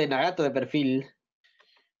ejemplo, de Nagato de perfil.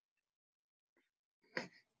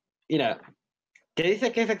 Mira, que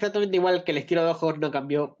dice que es exactamente igual, que el estilo de ojos no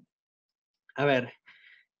cambió. A ver,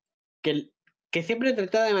 que siempre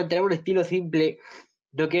trataba de mantener un estilo simple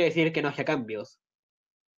no quiere decir que no haya cambios.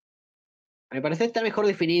 A mi parecer está mejor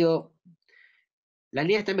definido, las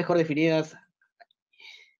líneas están mejor definidas.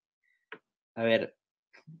 A ver,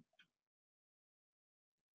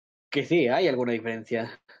 que sí, hay alguna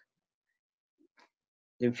diferencia.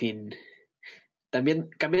 En fin, también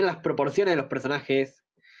cambian las proporciones de los personajes.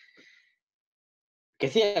 Que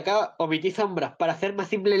sí, acá omití sombras para hacer más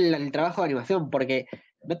simple el trabajo de animación, porque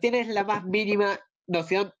no tienes la más mínima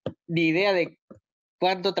noción ni idea de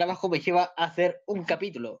cuánto trabajo me lleva a hacer un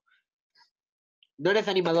capítulo. No eres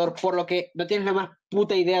animador, por lo que no tienes la más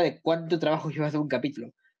puta idea de cuánto trabajo lleva a hacer un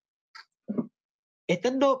capítulo.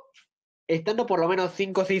 Estando, estando por lo menos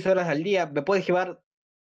 5 o 6 horas al día, me puede llevar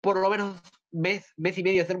por lo menos mes y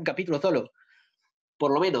medio hacer un capítulo solo.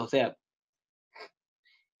 Por lo menos, o sea,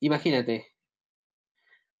 imagínate.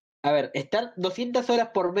 A ver, estar 200 horas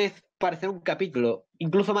por mes para hacer un capítulo,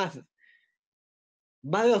 incluso más.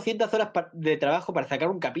 Más de 200 horas de trabajo para sacar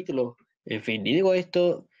un capítulo. En fin, y digo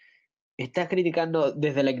esto Estás criticando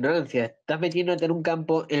desde la ignorancia, estás metiéndote en un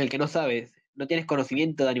campo en el que no sabes, no tienes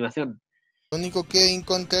conocimiento de animación. Lo único que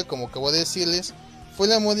encontré, como acabo de decirles, fue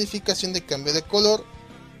la modificación de cambio de color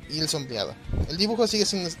y el sombreado. El dibujo sigue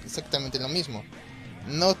siendo exactamente lo mismo.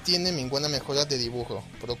 No tiene ninguna mejora de dibujo,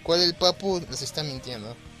 por lo cual el papu les está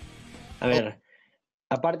mintiendo. A ver,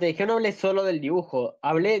 aparte de que yo no hablé solo del dibujo,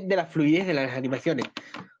 hablé de la fluidez de las animaciones.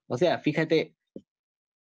 O sea, fíjate,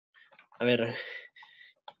 a ver,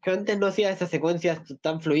 yo antes no hacía esas secuencias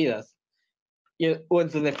tan fluidas. O en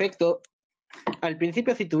su defecto, al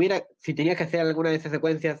principio si tenía que hacer alguna de esas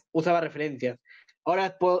secuencias, usaba referencias.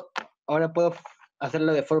 Ahora puedo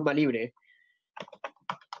hacerlo de forma libre.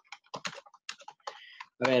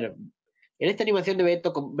 A ver, en esta animación de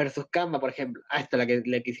Beto versus Canva, por ejemplo, esta es la que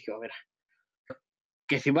le quise yo, a ver.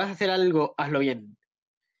 Que si vas a hacer algo, hazlo bien.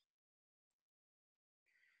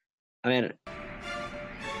 A ver.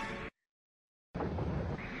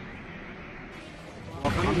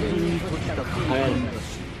 A ver.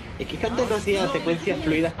 Es que antes no hacía secuencias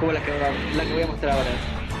fluidas como la que voy a mostrar ahora.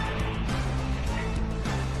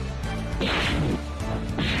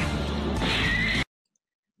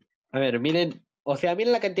 A ver, miren. O sea,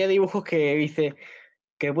 miren la cantidad de dibujos que hice.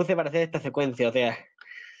 Que puse para hacer esta secuencia. O sea.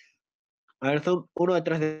 A ver, son uno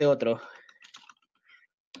detrás de otro.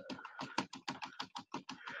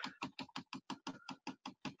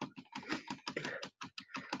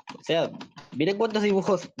 O sea, miren cuántos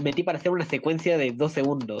dibujos metí para hacer una secuencia de 2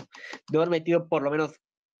 segundos. Debo haber metido por lo menos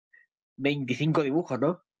 25 dibujos,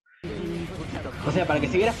 ¿no? O sea, para que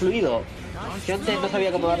se viera fluido. Yo antes no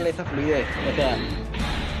sabía cómo darle esa fluidez. O sea...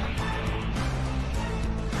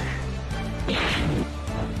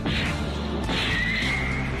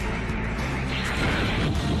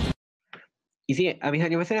 Y sí, a mis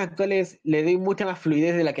animaciones actuales le doy mucha más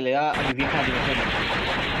fluidez de la que le daba a mis viejas animaciones.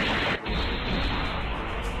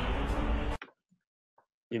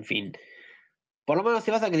 En fin. Por lo menos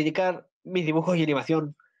si vas a criticar mis dibujos y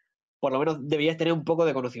animación, por lo menos deberías tener un poco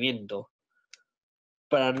de conocimiento.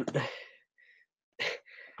 Para...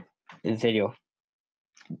 En serio.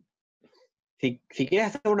 Si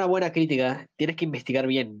quieres hacer una buena crítica, tienes que investigar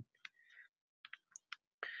bien.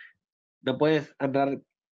 No puedes andar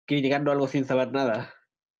criticando algo sin saber nada.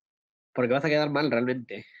 Porque vas a quedar mal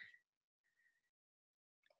realmente.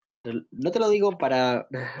 No te lo digo para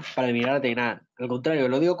mirarte ni nada. Al contrario,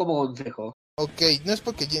 lo digo como consejo. Ok, no es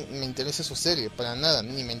porque me interese su serie, para nada,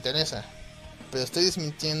 ni me interesa. Pero estoy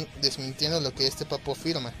desmintiendo lo que este papo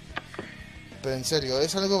afirma. Pero en serio,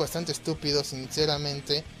 es algo bastante estúpido,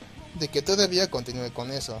 sinceramente, de que todavía continúe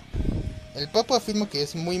con eso. El papo afirma que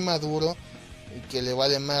es muy maduro y que le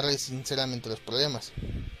vale madre sinceramente los problemas.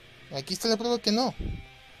 Aquí está la prueba que no.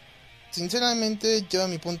 Sinceramente, yo a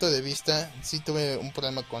mi punto de vista sí tuve un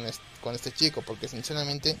problema con este chico, porque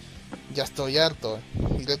sinceramente ya estoy harto.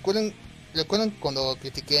 Y recuerden cuando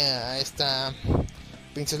critiqué a esta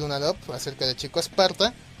Princess Luna Love acerca de Chico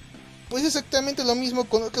Esparta, pues exactamente lo mismo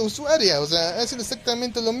con otra usuaria, o sea, hacen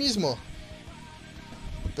exactamente lo mismo.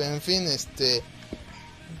 Pero en fin, estoy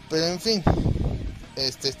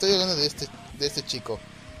hablando de este chico.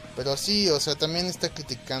 Pero sí, o sea, también está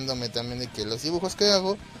criticándome también de que los dibujos que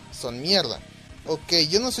hago son mierda. Ok,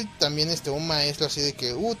 yo no soy también un maestro así de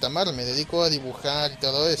que, Tamar, me dedico a dibujar y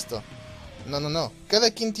todo esto. No.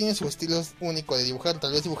 Cada quien tiene su estilo único de dibujar.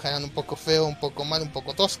 Tal vez dibujarán un poco feo, un poco mal, un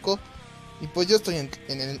poco tosco. Y pues yo estoy en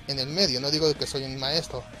el medio. No digo que soy un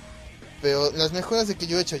maestro. Pero las mejoras de que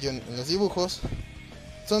yo he hecho yo en los dibujos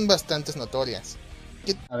son bastante notorias.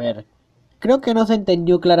 A ver, creo que no se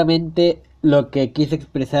entendió claramente lo que quise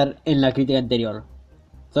expresar en la crítica anterior.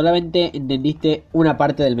 Solamente entendiste una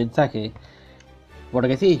parte del mensaje.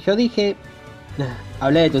 Porque sí, yo dije...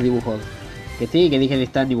 Hablé de tus dibujos. Que sí, que dije que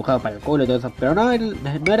están dibujados para el culo y todo eso. Pero no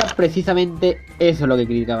era precisamente eso lo que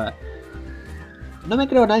criticaba. No me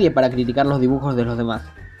creo nadie para criticar los dibujos de los demás.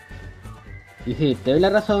 Y sí, te doy la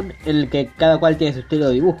razón en el que cada cual tiene su estilo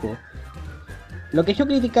de dibujo. Lo que yo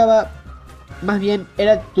criticaba más bien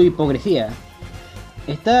era tu hipocresía.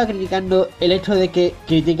 Estaba criticando el hecho de que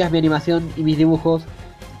criticas mi animación y mis dibujos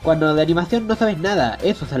cuando de animación no sabes nada.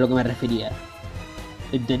 Eso es a lo que me refería.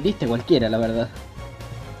 Entendiste cualquiera, la verdad.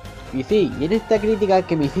 Y sí, y en esta crítica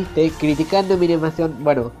que me hiciste, criticando mi animación,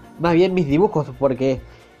 bueno, más bien mis dibujos, porque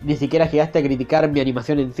ni siquiera llegaste a criticar mi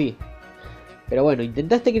animación en sí. Pero bueno,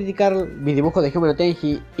 intentaste criticar mis dibujos de Hyume no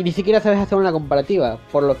Tenji y ni siquiera sabes hacer una comparativa,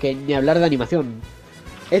 por lo que ni hablar de animación.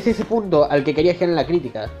 Es ese punto al que quería llegar en la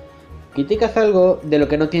crítica. Criticas algo de lo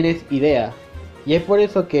que no tienes idea, y es por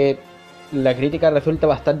eso que la crítica resulta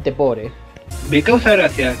bastante pobre. Me causa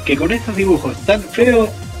gracia que con estos dibujos tan feos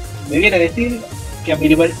me viene a decir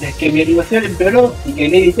que mi animación empeoró y que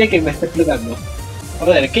Lady Taker me está explotando.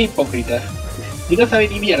 Joder, qué hipócrita. Y no sabe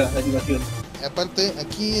ni mierda de animación. Aparte,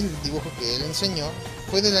 aquí el dibujo que él enseñó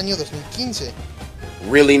fue del año 2015.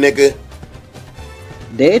 Really, nigga?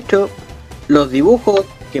 De hecho, los dibujos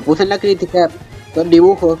que puse en la crítica son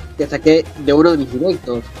dibujos que saqué de uno de mis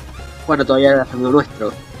directos, cuando todavía era amigo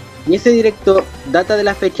nuestro. Y ese directo data de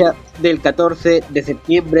la fecha del 14 de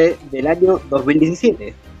septiembre del año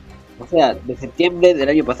 2017. O sea, de septiembre del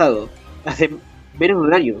año pasado. Hace menos de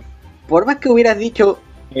un año. Por más que hubieras dicho,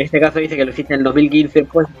 en este caso dice que lo hiciste en el 2015,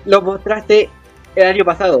 pues lo mostraste el año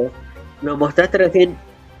pasado. Lo mostraste recién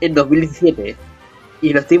en 2017.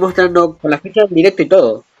 Y lo estoy mostrando con la fecha en directo y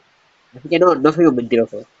todo. Así que no soy un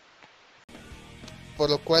mentiroso. Por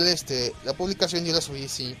lo cual la publicación yo la subí,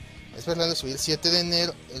 sí. Es verdad, la subí el 7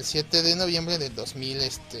 de noviembre del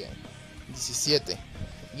 2017.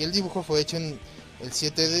 Y el dibujo fue hecho en el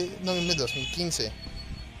 7 de noviembre del 2015.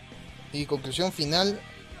 Y conclusión final,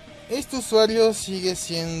 este usuario sigue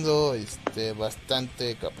siendo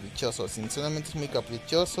bastante caprichoso. Sinceramente es muy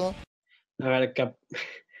caprichoso. A ver,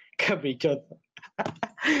 caprichoso.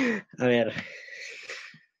 A ver.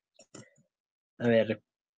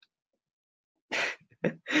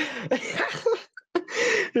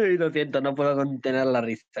 Lo siento, no puedo contener la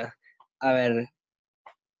risa. A ver.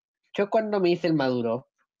 Yo cuando me hice el maduro.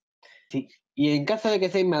 Sí. Y en caso de que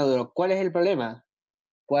sea inmaduro, ¿cuál es el problema?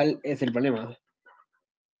 ¿Cuál es el problema?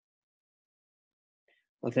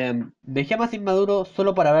 O sea, me llamas inmaduro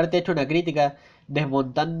solo por haberte hecho una crítica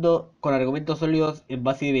desmontando con argumentos sólidos en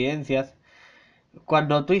base a evidencias,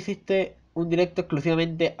 cuando tú hiciste un directo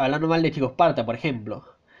exclusivamente hablando mal de Chicos Parta, por ejemplo.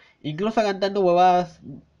 Incluso cantando huevadas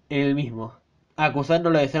en el mismo,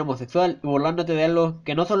 acusándolo de ser homosexual y burlándote de algo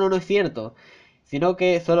que no solo no es cierto, sino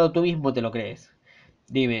que solo tú mismo te lo crees.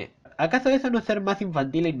 Dime, ¿acaso eso no es ser más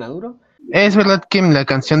infantil e inmaduro? Es verdad que la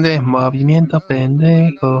canción de Movimiento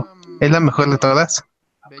Pendejo es la mejor de todas.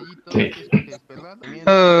 Sí.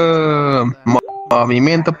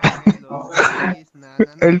 Movimiento Pendejo.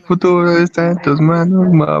 El futuro está en tus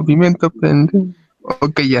manos. Movimiento Pendejo.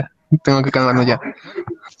 Ok, ya. Tengo que calmarnos ya.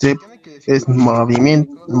 Sí. Es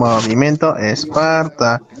movimiento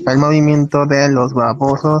Esparta. El movimiento de los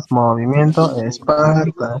babosos. Movimiento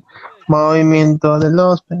Esparta. Movimiento de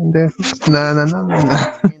los pendejos. No.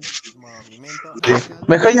 Sí.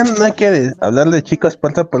 Mejor ya no hay que hablar de Chico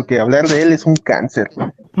Esparta porque hablar de él es un cáncer.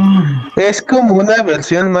 Es como una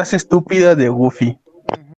versión más estúpida de Goofy.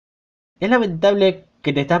 Es lamentable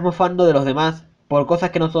que te estás mofando de los demás por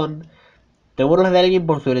cosas que no son, te burlas de alguien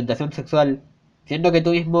por su orientación sexual, siendo que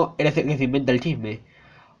tú mismo eres el que se inventa el chisme.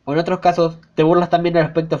 O en otros casos, te burlas también del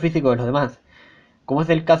aspecto físico de los demás, como es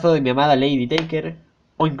el caso de mi amada Lady Taker,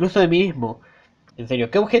 o incluso de mí mismo. En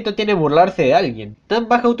serio, ¿qué objeto tiene burlarse de alguien? ¿Tan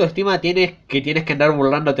baja autoestima tienes que andar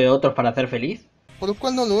burlándote de otros para ser feliz? Por lo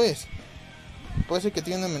cual no lo es. Puede ser que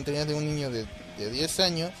tiene una mentalidad de un niño de 10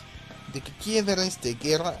 años, de que quiere dar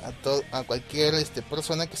guerra a cualquier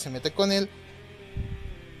persona que se mete con él,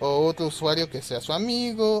 o otro usuario que sea su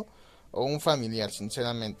amigo, o un familiar,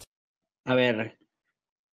 sinceramente. A ver,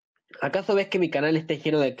 ¿acaso ves que mi canal está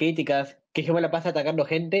lleno de críticas, que yo me la paso atacando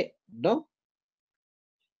gente? No,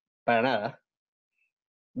 para nada.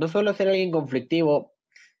 No suelo ser alguien conflictivo.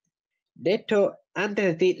 De hecho, antes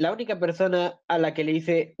de ti, la única persona a la que le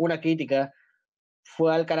hice una crítica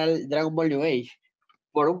fue al canal Dragon Ball New Age,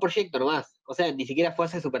 por un proyecto nomás. O sea, ni siquiera fue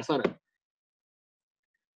hacia su persona.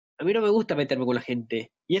 A mí no me gusta meterme con la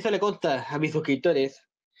gente. Y eso le consta a mis suscriptores.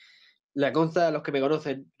 Le consta a los que me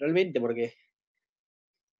conocen, realmente, porque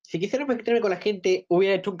si quisiera meterme con la gente,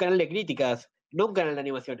 hubiera hecho un canal de críticas, no un canal de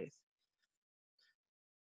animaciones.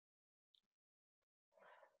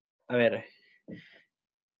 A ver.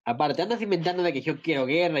 Aparte, andas inventando de que yo quiero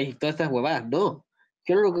guerra y todas esas huevadas, no.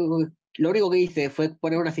 Yo lo único que hice fue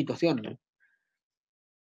poner una situación.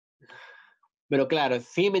 Pero claro,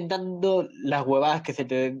 sigue inventando las huevadas que se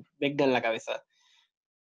te vengan en la cabeza.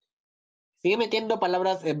 Sigue metiendo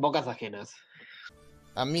palabras en bocas ajenas.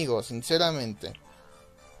 Amigo, sinceramente,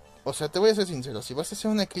 o sea, te voy a ser sincero, si vas a hacer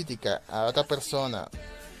una crítica a otra persona,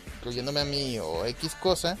 incluyéndome a mí o X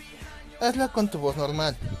cosa, hazla con tu voz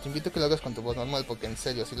normal. Te invito a que lo hagas con tu voz normal, porque en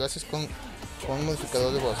serio, si lo haces con un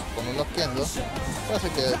modificador de voz, con un loquendo, vas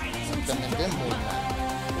a quedar exactamente muy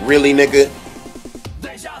mal. Really, nigga?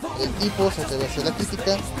 El tipo se atreve a hacer la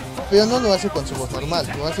crítica, pero no lo hace con su voz normal,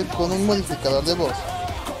 lo hace con un modificador de voz.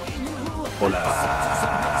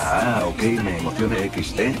 Hola. Ok, me emocioné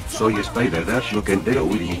XT. Soy Spider-Dash Loquendero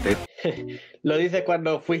Unlimited. Lo dices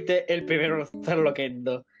cuando fuiste el primero en usar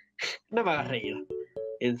Loquendo. No me hagas reír.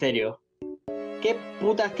 En serio. ¿Qué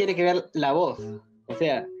putas tiene que ver la voz? O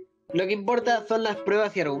sea, Lo que importa son las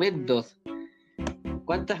pruebas y argumentos.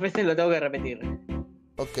 ¿Cuántas veces lo tengo que repetir?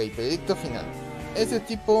 Ok, veredicto final. Este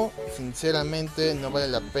tipo, sinceramente, no vale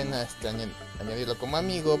la pena añadirlo como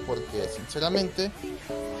amigo porque, sinceramente,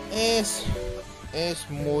 es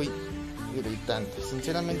muy irritante.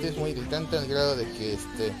 Sinceramente es muy irritante al grado de que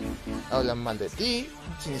habla mal de ti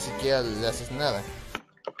si ni siquiera le haces nada.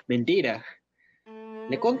 Mentira.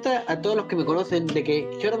 Le consta a todos los que me conocen de que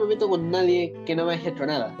yo no me meto con nadie que no me haya hecho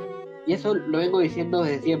nada. Y eso lo vengo diciendo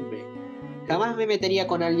desde siempre. Jamás me metería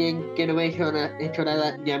con alguien que no me haya hecho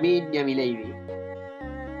nada ni a mí ni a mi lady.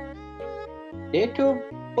 De hecho,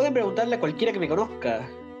 pueden preguntarle a cualquiera que me conozca.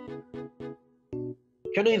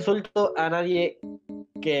 Yo no insulto a nadie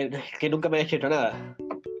que nunca me haya hecho nada.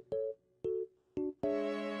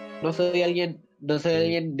 No soy alguien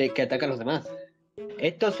de que ataca a los demás.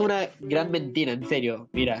 Esto es una gran mentira, en serio.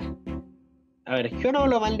 Mira, a ver, yo no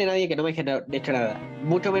hablo mal de nadie que no me haya hecho nada.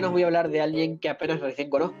 Mucho menos voy a hablar de alguien que apenas recién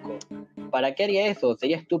conozco. ¿Para qué haría eso?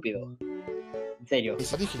 Sería estúpido. En serio.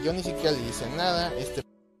 Y dije, yo ni siquiera le hice nada.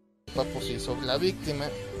 Papo se hizo la víctima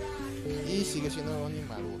y sigue siendo un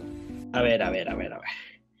inmaduro. A ver.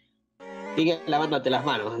 Sigue lavándote las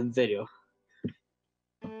manos, en serio.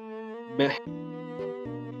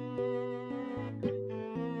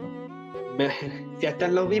 Si hasta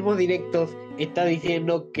en los mismos directos está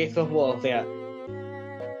diciendo que sos vos, o sea,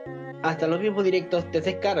 hasta en los mismos directos te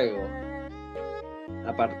haces cargo.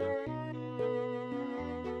 Aparte.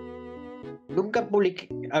 Nunca publiqué,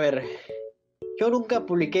 a ver, yo nunca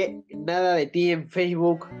publiqué nada de ti en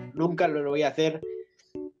Facebook, nunca lo voy a hacer.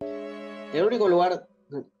 El único lugar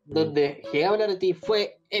donde llegué a hablar de ti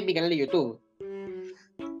fue en mi canal de YouTube.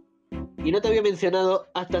 Y no te había mencionado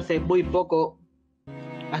hasta hace muy poco,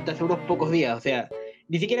 hasta hace unos pocos días, o sea,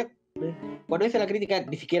 ni siquiera, cuando hice la crítica,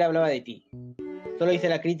 ni siquiera hablaba de ti. Solo hice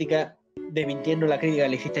la crítica, desmintiendo la crítica que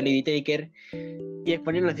le hiciste a Lady Taker y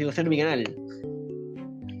exponiendo la situación en mi canal.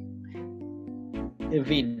 En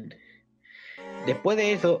fin, después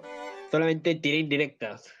de eso, solamente tiré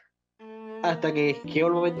indirectas. Hasta que llegó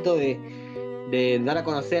el momento de dar a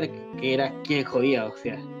conocer que era quien jodía, o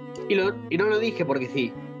sea. Y no lo dije porque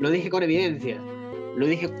sí, lo dije con evidencia. Lo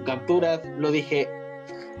dije con capturas, lo dije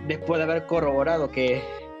después de haber corroborado que...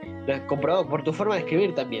 comprobado por tu forma de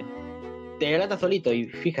escribir también. Te delata solito y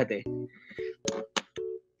fíjate.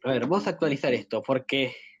 A ver, vamos a actualizar esto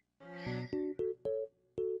porque...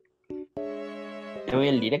 Me voy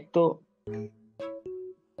al directo.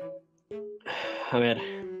 A ver,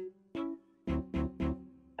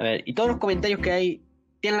 y todos los comentarios que hay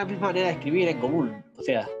tienen la misma manera de escribir en común. O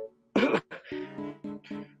sea,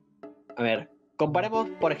 a ver, comparemos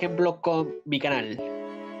por ejemplo con mi canal.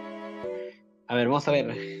 A ver, vamos a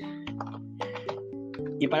ver.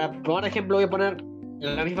 Y para probar ejemplo voy a poner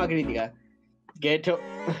la misma crítica. Que he hecho...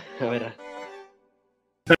 A ver.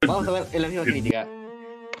 Vamos a ver en la misma crítica.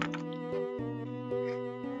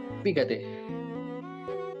 Fíjate.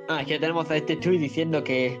 Ah, ya tenemos a este Chuy diciendo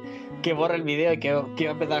que borra el video y que va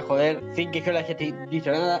a empezar a joder sin que yo le haya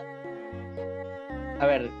dicho nada. A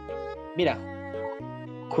ver, mira.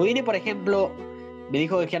 Houdini, por ejemplo, me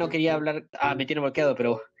dijo que ya no quería hablar. Ah, me tiene bloqueado,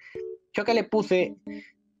 pero yo acá le puse.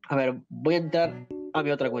 A ver, voy a entrar a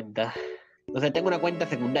mi otra cuenta. O sea, tengo una cuenta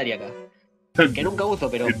secundaria acá. Que nunca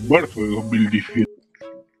uso, pero. En marzo de 2017.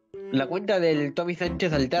 La cuenta del Tommy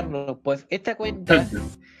Sánchez Alterno, pues esta cuenta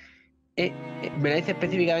me la hice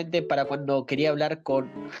específicamente para cuando quería hablar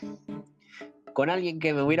con alguien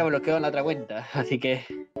que me hubiera bloqueado en la otra cuenta. Así que.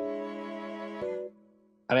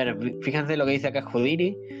 A ver, fíjense lo que dice acá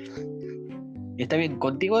Houdini. Está bien,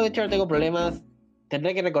 contigo de hecho no tengo problemas.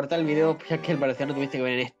 Tendré que recortar el video ya que al parecer no tuviste que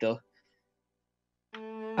ver en esto.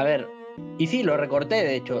 A ver, y sí, lo recorté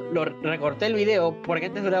de hecho. Lo recorté el video porque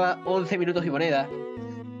antes duraba 11 minutos y moneda.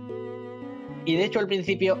 Y de hecho al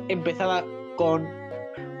principio empezaba con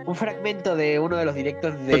un fragmento de uno de los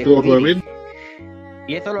directos de Houdini.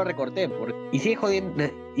 Y eso lo recorté y sigo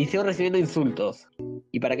recibiendo insultos.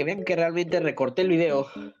 Y para que vean que realmente recorté el video.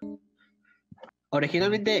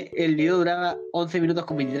 Originalmente el video duraba 11 minutos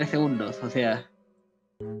con 23 segundos, o sea...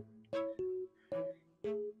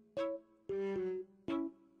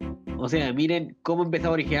 O sea, miren cómo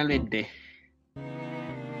empezaba originalmente.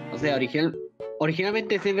 O sea,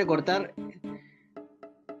 originalmente sin recortar...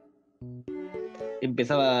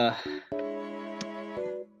 Empezaba...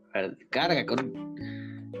 A ver, carga con...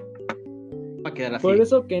 Va a quedar así. Por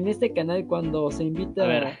eso que en este canal cuando se invita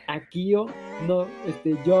a Kyo, no,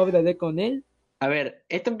 yo hablaré con él. A ver,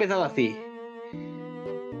 esto empezaba así.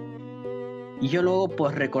 Y yo luego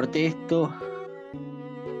pues recorté esto.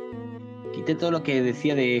 Quité todo lo que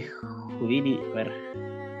decía de Houdini. A ver.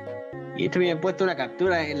 Y esto me he puesto una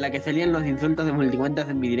captura en la que salían los insultos de multicuentas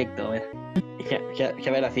en mi directo, a ver.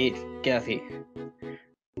 Ya ver así, queda así.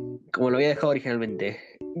 Como lo había dejado originalmente.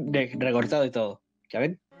 Recortado y todo. ¿Ya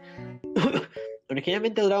ven?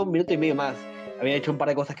 Originalmente duraba 1 minuto y medio más. Había hecho un par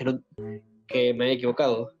de cosas que me había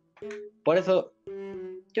equivocado. Por eso,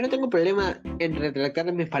 yo no tengo problema en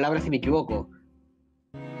retractar mis palabras si me equivoco.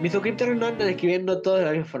 Mis suscriptores no andan escribiendo todo de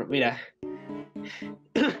la misma forma. Mira.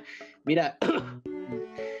 Mira.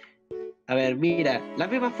 A ver, mira. La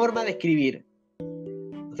misma forma de escribir.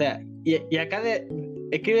 O sea, y acá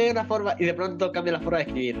escribe de una forma y de pronto cambia la forma de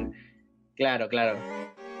escribir. Claro, claro.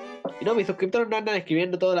 Y no, mis suscriptores no andan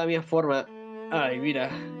escribiendo todo de la misma forma. Ay, mira.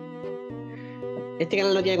 Este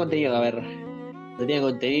canal no tiene contenido, a ver. No tiene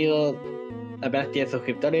contenido. Apenas tiene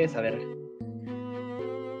suscriptores, a ver.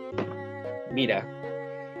 Mira.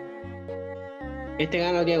 Este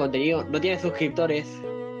canal no tiene contenido, no tiene suscriptores.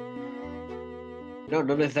 No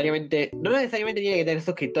necesariamente tiene que tener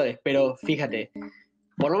suscriptores, pero fíjate.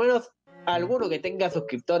 Por lo menos alguno que tenga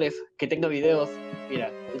suscriptores, que tenga videos,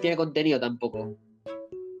 mira, no tiene contenido tampoco.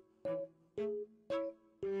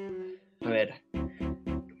 A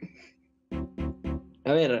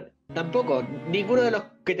ver, tampoco, ninguno de los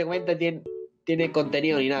que te comenta tiene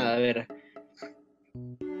contenido ni nada, a ver,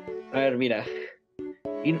 mira.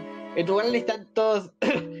 Y en tu canal están todos,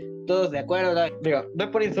 todos de acuerdo, digo, no es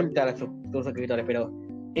por insultar a tus suscriptores, pero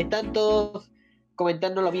están todos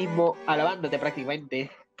comentando lo mismo, alabándote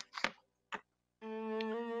prácticamente.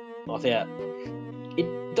 O sea, y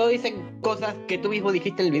todos dicen cosas que tú mismo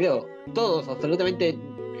dijiste en el video. Todos, absolutamente.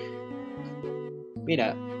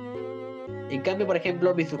 Mira, en cambio, por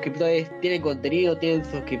ejemplo, mis suscriptores tienen contenido, tienen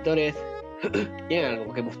suscriptores, tienen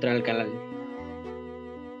algo que mostrar al canal.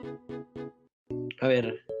 A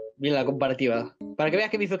ver, mira la comparativa. Para que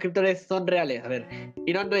veas que mis suscriptores son reales, a ver.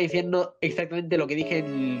 Y no ando diciendo exactamente lo que dije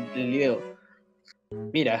en el video.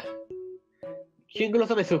 Mira. Yo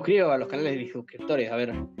incluso me suscribo a los canales de mis suscriptores, a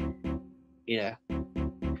ver. Mira.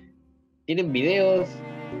 Tienen videos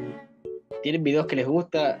que les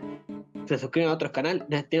gusta. Se suscriben a otros canales.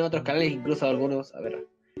 Tienen otros canales, incluso algunos. A ver,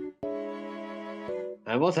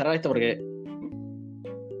 vamos a cerrar esto porque...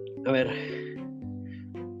 A ver,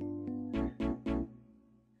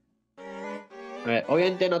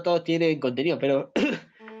 obviamente no todos tienen contenido, pero...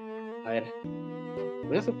 A ver, me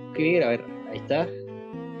voy a suscribir, a ver, ahí está.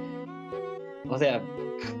 O sea,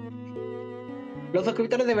 los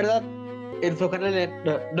suscriptores de verdad en sus canales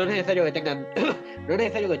no es necesario que tengan... no es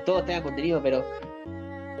necesario que todos tengan contenido, pero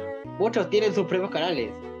muchos tienen sus propios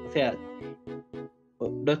canales. O sea,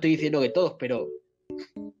 no estoy diciendo que todos, pero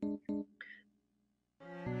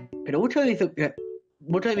muchos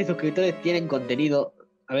de mis suscriptores tienen contenido.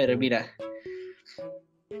 A ver, mira.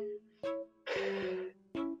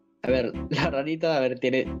 A ver, la ranita, a ver,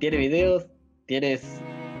 tiene videos, tienes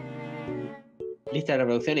lista de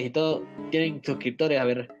reproducciones y todo, tienen suscriptores, a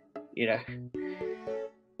ver, mira.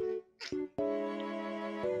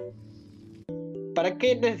 ¿Para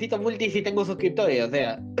qué necesito multi si tengo suscriptores? O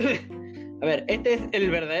sea, a ver, este es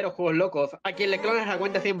el verdadero Juegos Locos, a quien le clonas la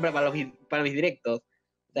cuenta siempre para mis directos.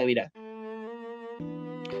 O sea, mira.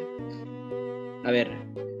 A ver.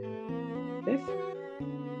 ¿Ves?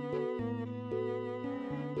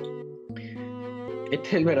 Este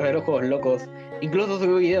es el verdadero Juegos Locos. Incluso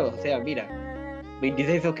subió videos, o sea, mira.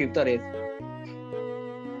 26 suscriptores.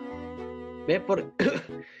 ¿Ves?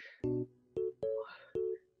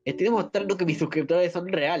 Estoy demostrando que mis suscriptores son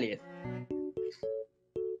reales.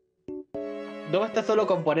 No basta solo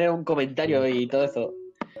con poner un comentario y todo eso.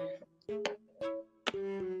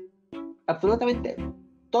 Absolutamente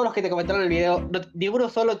todos los que te comentaron el video, ninguno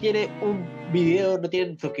solo tiene un video, no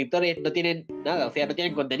tienen suscriptores, no tienen nada, o sea, no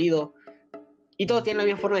tienen contenido. Y todos tienen la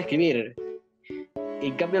misma forma de escribir. Y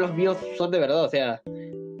en cambio los míos son de verdad, o sea,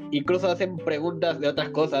 incluso hacen preguntas de otras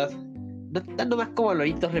cosas. No están nomás como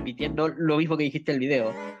loritos repitiendo lo mismo que dijiste en el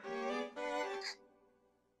video.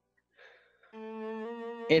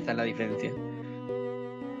 Esa es la diferencia.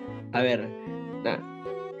 A ver, nada.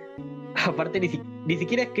 Aparte ni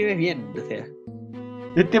siquiera escribes bien, o sea.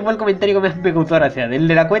 Este fue el comentario que más me gustó, o sea, el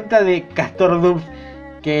de la cuenta de Fandubs,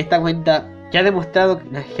 que esta cuenta ya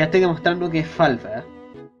estoy demostrando que es falsa.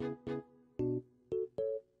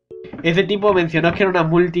 Ese tipo mencionó que era una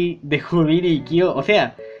multi de Houdini y Kyo, o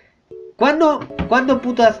sea, ¿cuándo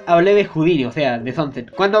putas hablé de Houdini, o sea, de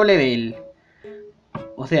Sunset? ¿Cuándo hablé de él?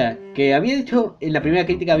 O sea, que había dicho en la primera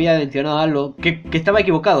crítica, había mencionado algo que estaba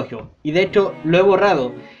equivocado yo. Y de hecho lo he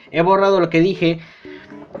borrado. He borrado lo que dije.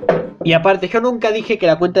 Y aparte, yo nunca dije que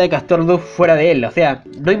la cuenta de Fandubs fuera de él. O sea,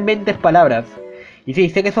 no inventes palabras. Y sí,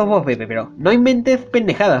 sé que sos vos, Pepe, pero no inventes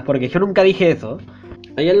pendejadas, porque yo nunca dije eso.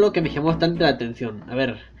 hay algo que me llamó bastante la atención. A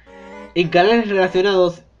ver, en canales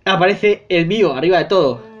relacionados aparece el mío arriba de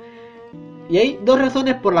todo. Y hay dos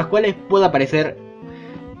razones por las cuales puede aparecer.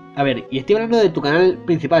 A ver, y estoy hablando de tu canal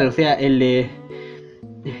principal, o sea, el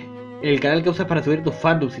canal que usas para subir tus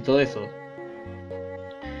fandubs y todo eso.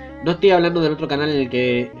 No estoy hablando del otro canal en el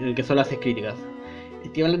que solo haces críticas.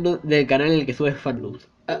 Estoy hablando del canal en el que subes fandubs.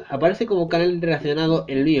 Aparece como canal relacionado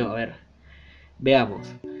el mío, a ver. Veamos.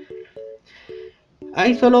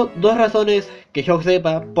 Hay solo dos razones que yo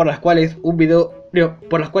sepa por las cuales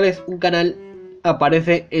por las cuales un canal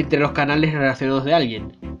aparece entre los canales relacionados de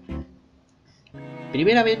alguien.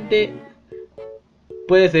 Primeramente,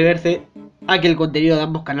 puede deberse a que el contenido de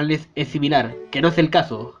ambos canales es similar, que no es el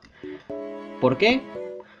caso. ¿Por qué?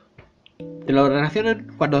 Te lo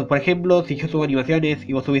relacionan cuando, por ejemplo, si yo subo animaciones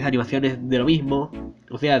y vos subís animaciones de lo mismo,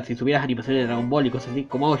 o sea, si subieras animaciones de Dragon Ball y cosas así,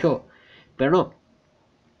 como hago yo. Pero no,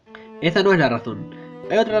 esa no es la razón.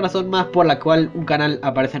 Hay otra razón más por la cual un canal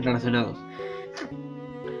aparecen relacionados.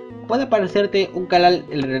 Puede aparecerte un canal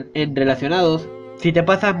en relacionados si te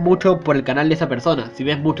pasas mucho por el canal de esa persona, si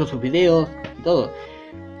ves mucho sus videos y todo.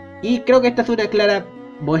 Y creo que esta es una clara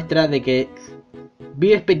muestra de que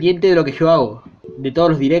vives pendiente de lo que yo hago, de todos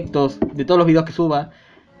los directos, de todos los videos que suba.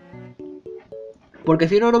 Porque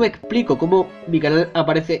si no, no me explico cómo mi canal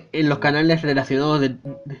aparece en los canales relacionados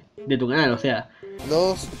de tu canal, o sea.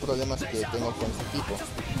 Los problemas que tengo con este tipo.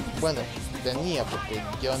 Bueno, tenía porque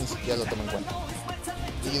yo ni siquiera lo tomo en cuenta.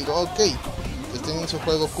 Y digo, ok, estén en su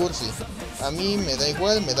juego cursi. A mí me da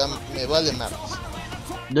igual, me vale más.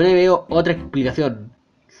 No le veo otra explicación.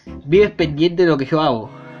 Vives pendiente de lo que yo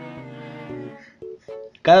hago.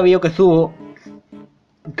 Cada video que subo,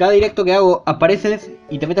 cada directo que hago, apareces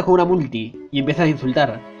y te metes con una multi y empiezas a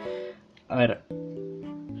insultar. A ver.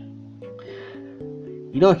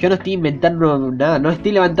 Y no, yo no estoy inventando nada, no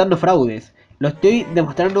estoy levantando fraudes. Lo estoy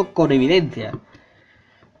demostrando con evidencia.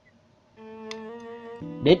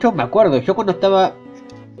 De hecho, me acuerdo, yo cuando estaba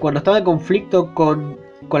en conflicto con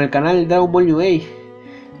el canal Dragon Ball New Age,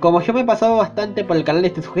 como yo me pasaba bastante por el canal de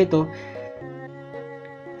este sujeto,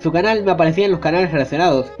 su canal me aparecía en los canales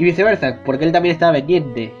relacionados, y viceversa, porque él también estaba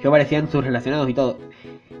pendiente, yo aparecía en sus relacionados y todo.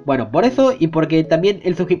 Bueno, por eso y porque también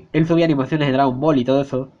él subía animaciones de Dragon Ball y todo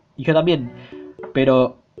eso, y yo también.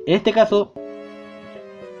 Pero en este caso,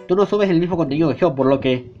 tú no subes el mismo contenido que yo, por lo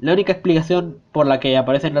que la única explicación por la que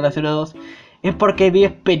aparecen relacionados es porque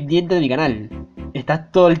vives pendiente de mi canal.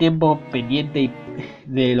 Estás todo el tiempo pendiente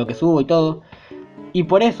de lo que subo y todo, y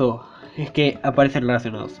por eso es que aparecen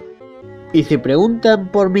relacionados. Y si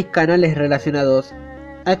preguntan por mis canales relacionados,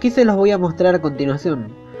 aquí se los voy a mostrar a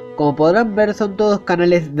continuación. Como podrán ver, son todos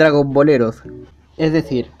canales Dragon Balleros, es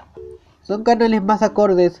decir, son canales más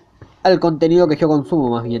acordes al contenido que yo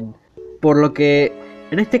consumo más bien. Por lo que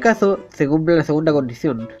en este caso se cumple la segunda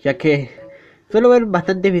condición, ya que suelo ver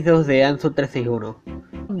bastantes videos de Anso 361.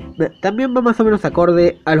 También va más o menos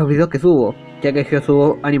acorde a los videos que subo, ya que yo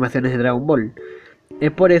subo animaciones de Dragon Ball.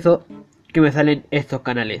 Es por eso que me salen estos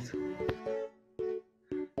canales.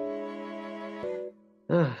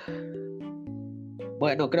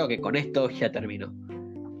 Bueno, creo que con esto ya termino.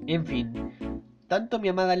 En fin, tanto mi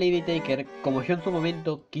amada Lady Taker como yo en su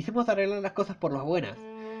momento quisimos arreglar las cosas por las buenas.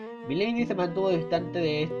 Mi Lady se mantuvo distante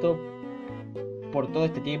de esto por todo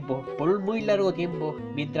este tiempo, por un muy largo tiempo,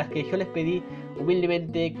 mientras que yo les pedí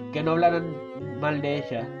humildemente que no hablaran mal de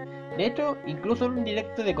ella. De hecho, incluso en un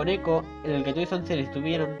directo de Coneco, en el que todos se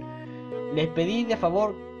estuvieron, les pedí de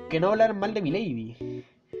favor que no hablaran mal de mi Lady.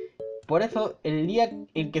 Por eso, el día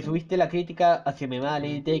en que subiste la crítica hacia mi amada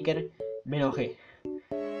Lady Taker, me enojé.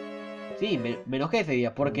 Sí, me enojé ese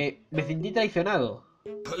día, porque me sentí traicionado.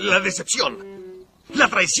 La decepción. La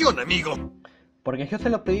traición, amigo. Porque yo se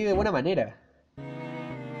los pedí de buena manera.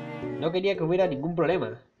 No quería que hubiera ningún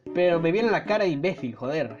problema. Pero me vieron la cara de imbécil,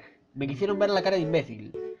 joder. Me quisieron ver la cara de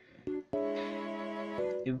imbécil.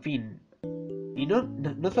 En fin. Y no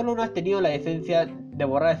solo no has tenido la decencia de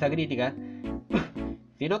borrar esa crítica,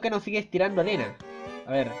 sino que nos sigues tirando arena.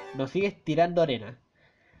 A ver, nos sigues tirando arena.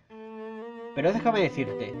 Pero déjame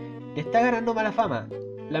decirte, te está ganando mala fama.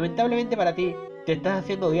 Lamentablemente para ti, te estás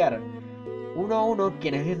haciendo odiar. Uno a uno,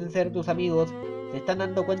 quienes dicen ser tus amigos, se están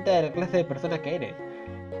dando cuenta de la clase de persona que eres.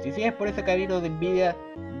 Si sigues por ese camino de envidia,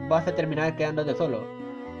 vas a terminar quedándote solo.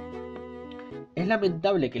 Es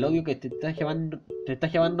lamentable que el odio que te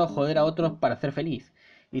estás llevando a joder a otros para ser feliz.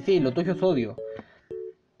 Y sí, lo tuyo es odio.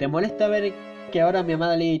 Te molesta ver que ahora mi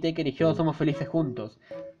amada Lady Taker y yo somos felices juntos.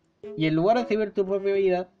 Y en lugar de vivir tu propia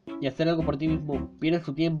vida y hacer algo por ti mismo, pierdes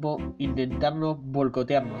tu tiempo intentarnos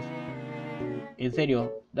boicotearnos. En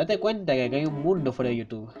serio, date cuenta que acá hay un mundo fuera de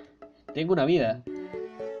YouTube. Tengo una vida.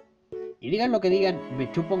 Y digan lo que digan,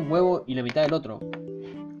 me chupa un huevo y la mitad del otro.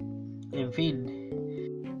 En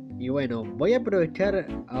fin. Y bueno, voy a aprovechar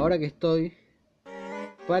ahora que estoy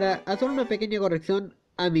para hacer una pequeña corrección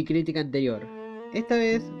a mi crítica anterior. Esta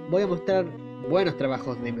vez voy a mostrar buenos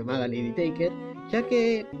trabajos de mi amada Lady Taker, ya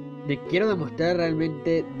que le quiero demostrar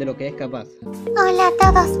realmente de lo que es capaz. Hola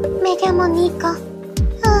a todos, me llamo Nico.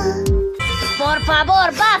 Por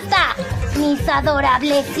favor, basta, mis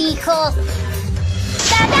adorables hijos.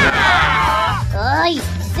 ¡Tada! ¡Ay,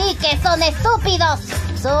 sí que son estúpidos!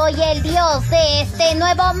 Soy el dios de este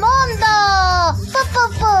nuevo mundo.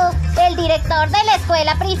 El director de la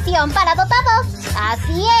escuela prisión para dotados.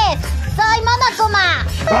 Así es, soy Monokuma.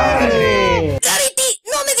 ¡Padre! Clarity,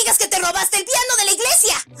 no me digas que te robaste el piano de la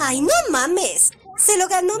iglesia. Ay, no mames. Se lo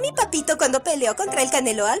ganó mi papito cuando peleó contra el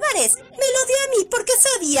Canelo Álvarez. Me lo dio a mí porque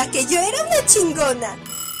sabía que yo era una chingona.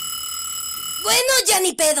 Bueno, ya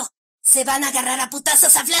ni pedo. Se van a agarrar a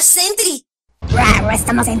putazos a Flash Sentry.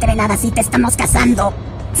 Estamos entrenadas y te estamos cazando.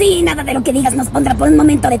 Sí, nada de lo que digas nos pondrá por un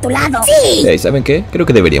momento de tu lado. ¡Sí! Hey, ¿saben qué? Creo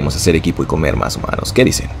que deberíamos hacer equipo y comer más humanos. ¿Qué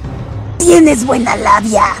dicen? Tienes buena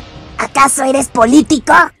labia. ¿Acaso eres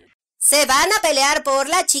político? Se van a pelear por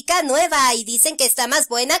la chica nueva y dicen que está más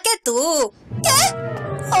buena que tú. ¿Qué?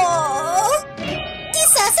 Oh,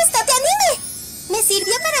 quizás esto te anime. Me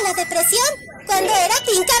sirvió para la depresión cuando era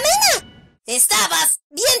Pinkamena. Estabas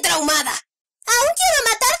bien traumada. Aún quiero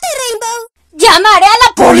matarte, Rainbow. ¡Llamaré a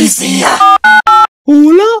la policía!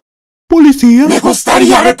 ¿Hola? ¿Policía? Me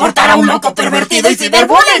gustaría reportar a un loco pervertido y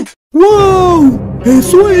ciberbullying. ¡Wow!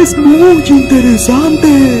 ¡Eso es muy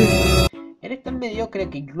interesante! Eres tan mediocre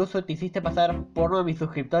que incluso te hiciste pasar por uno de mis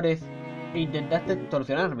suscriptores e intentaste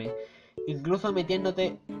extorsionarme, incluso metiendo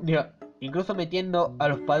a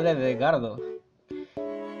los padres de Edgardo.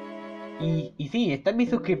 Y sí, están mis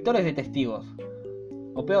suscriptores de testigos.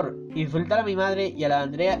 O peor, insultar a mi madre y a la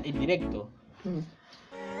Andrea en directo.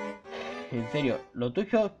 En serio, lo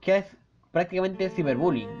tuyo que es prácticamente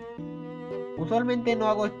ciberbullying. Usualmente no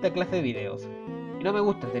hago esta clase de videos y no me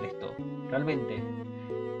gusta hacer esto, realmente.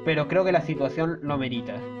 Pero creo que la situación lo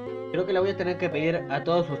merita. Creo que le voy a tener que pedir a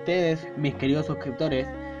todos ustedes, mis queridos suscriptores,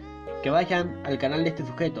 que vayan al canal de este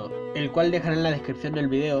sujeto, el cual dejaré en la descripción del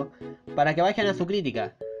video, para que vayan a su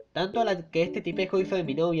crítica, tanto a la que este tipejo hizo de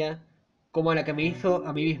mi novia, como a la que me hizo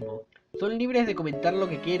a mí mismo. Son libres de comentar lo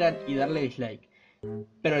que quieran y darle dislike,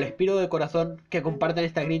 pero les pido de corazón que compartan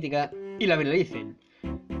esta crítica y la viralicen.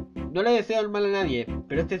 No le deseo el mal a nadie,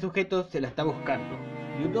 pero este sujeto se la está buscando.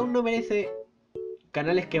 YouTube no merece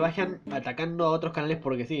canales que vayan atacando a otros canales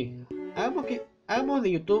porque sí. Hagamos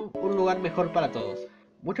de YouTube un lugar mejor para todos.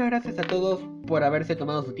 Muchas gracias a todos por haberse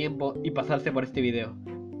tomado su tiempo y pasarse por este video.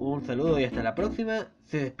 Un saludo y hasta la próxima.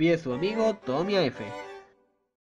 Se despide su amigo Tommy F.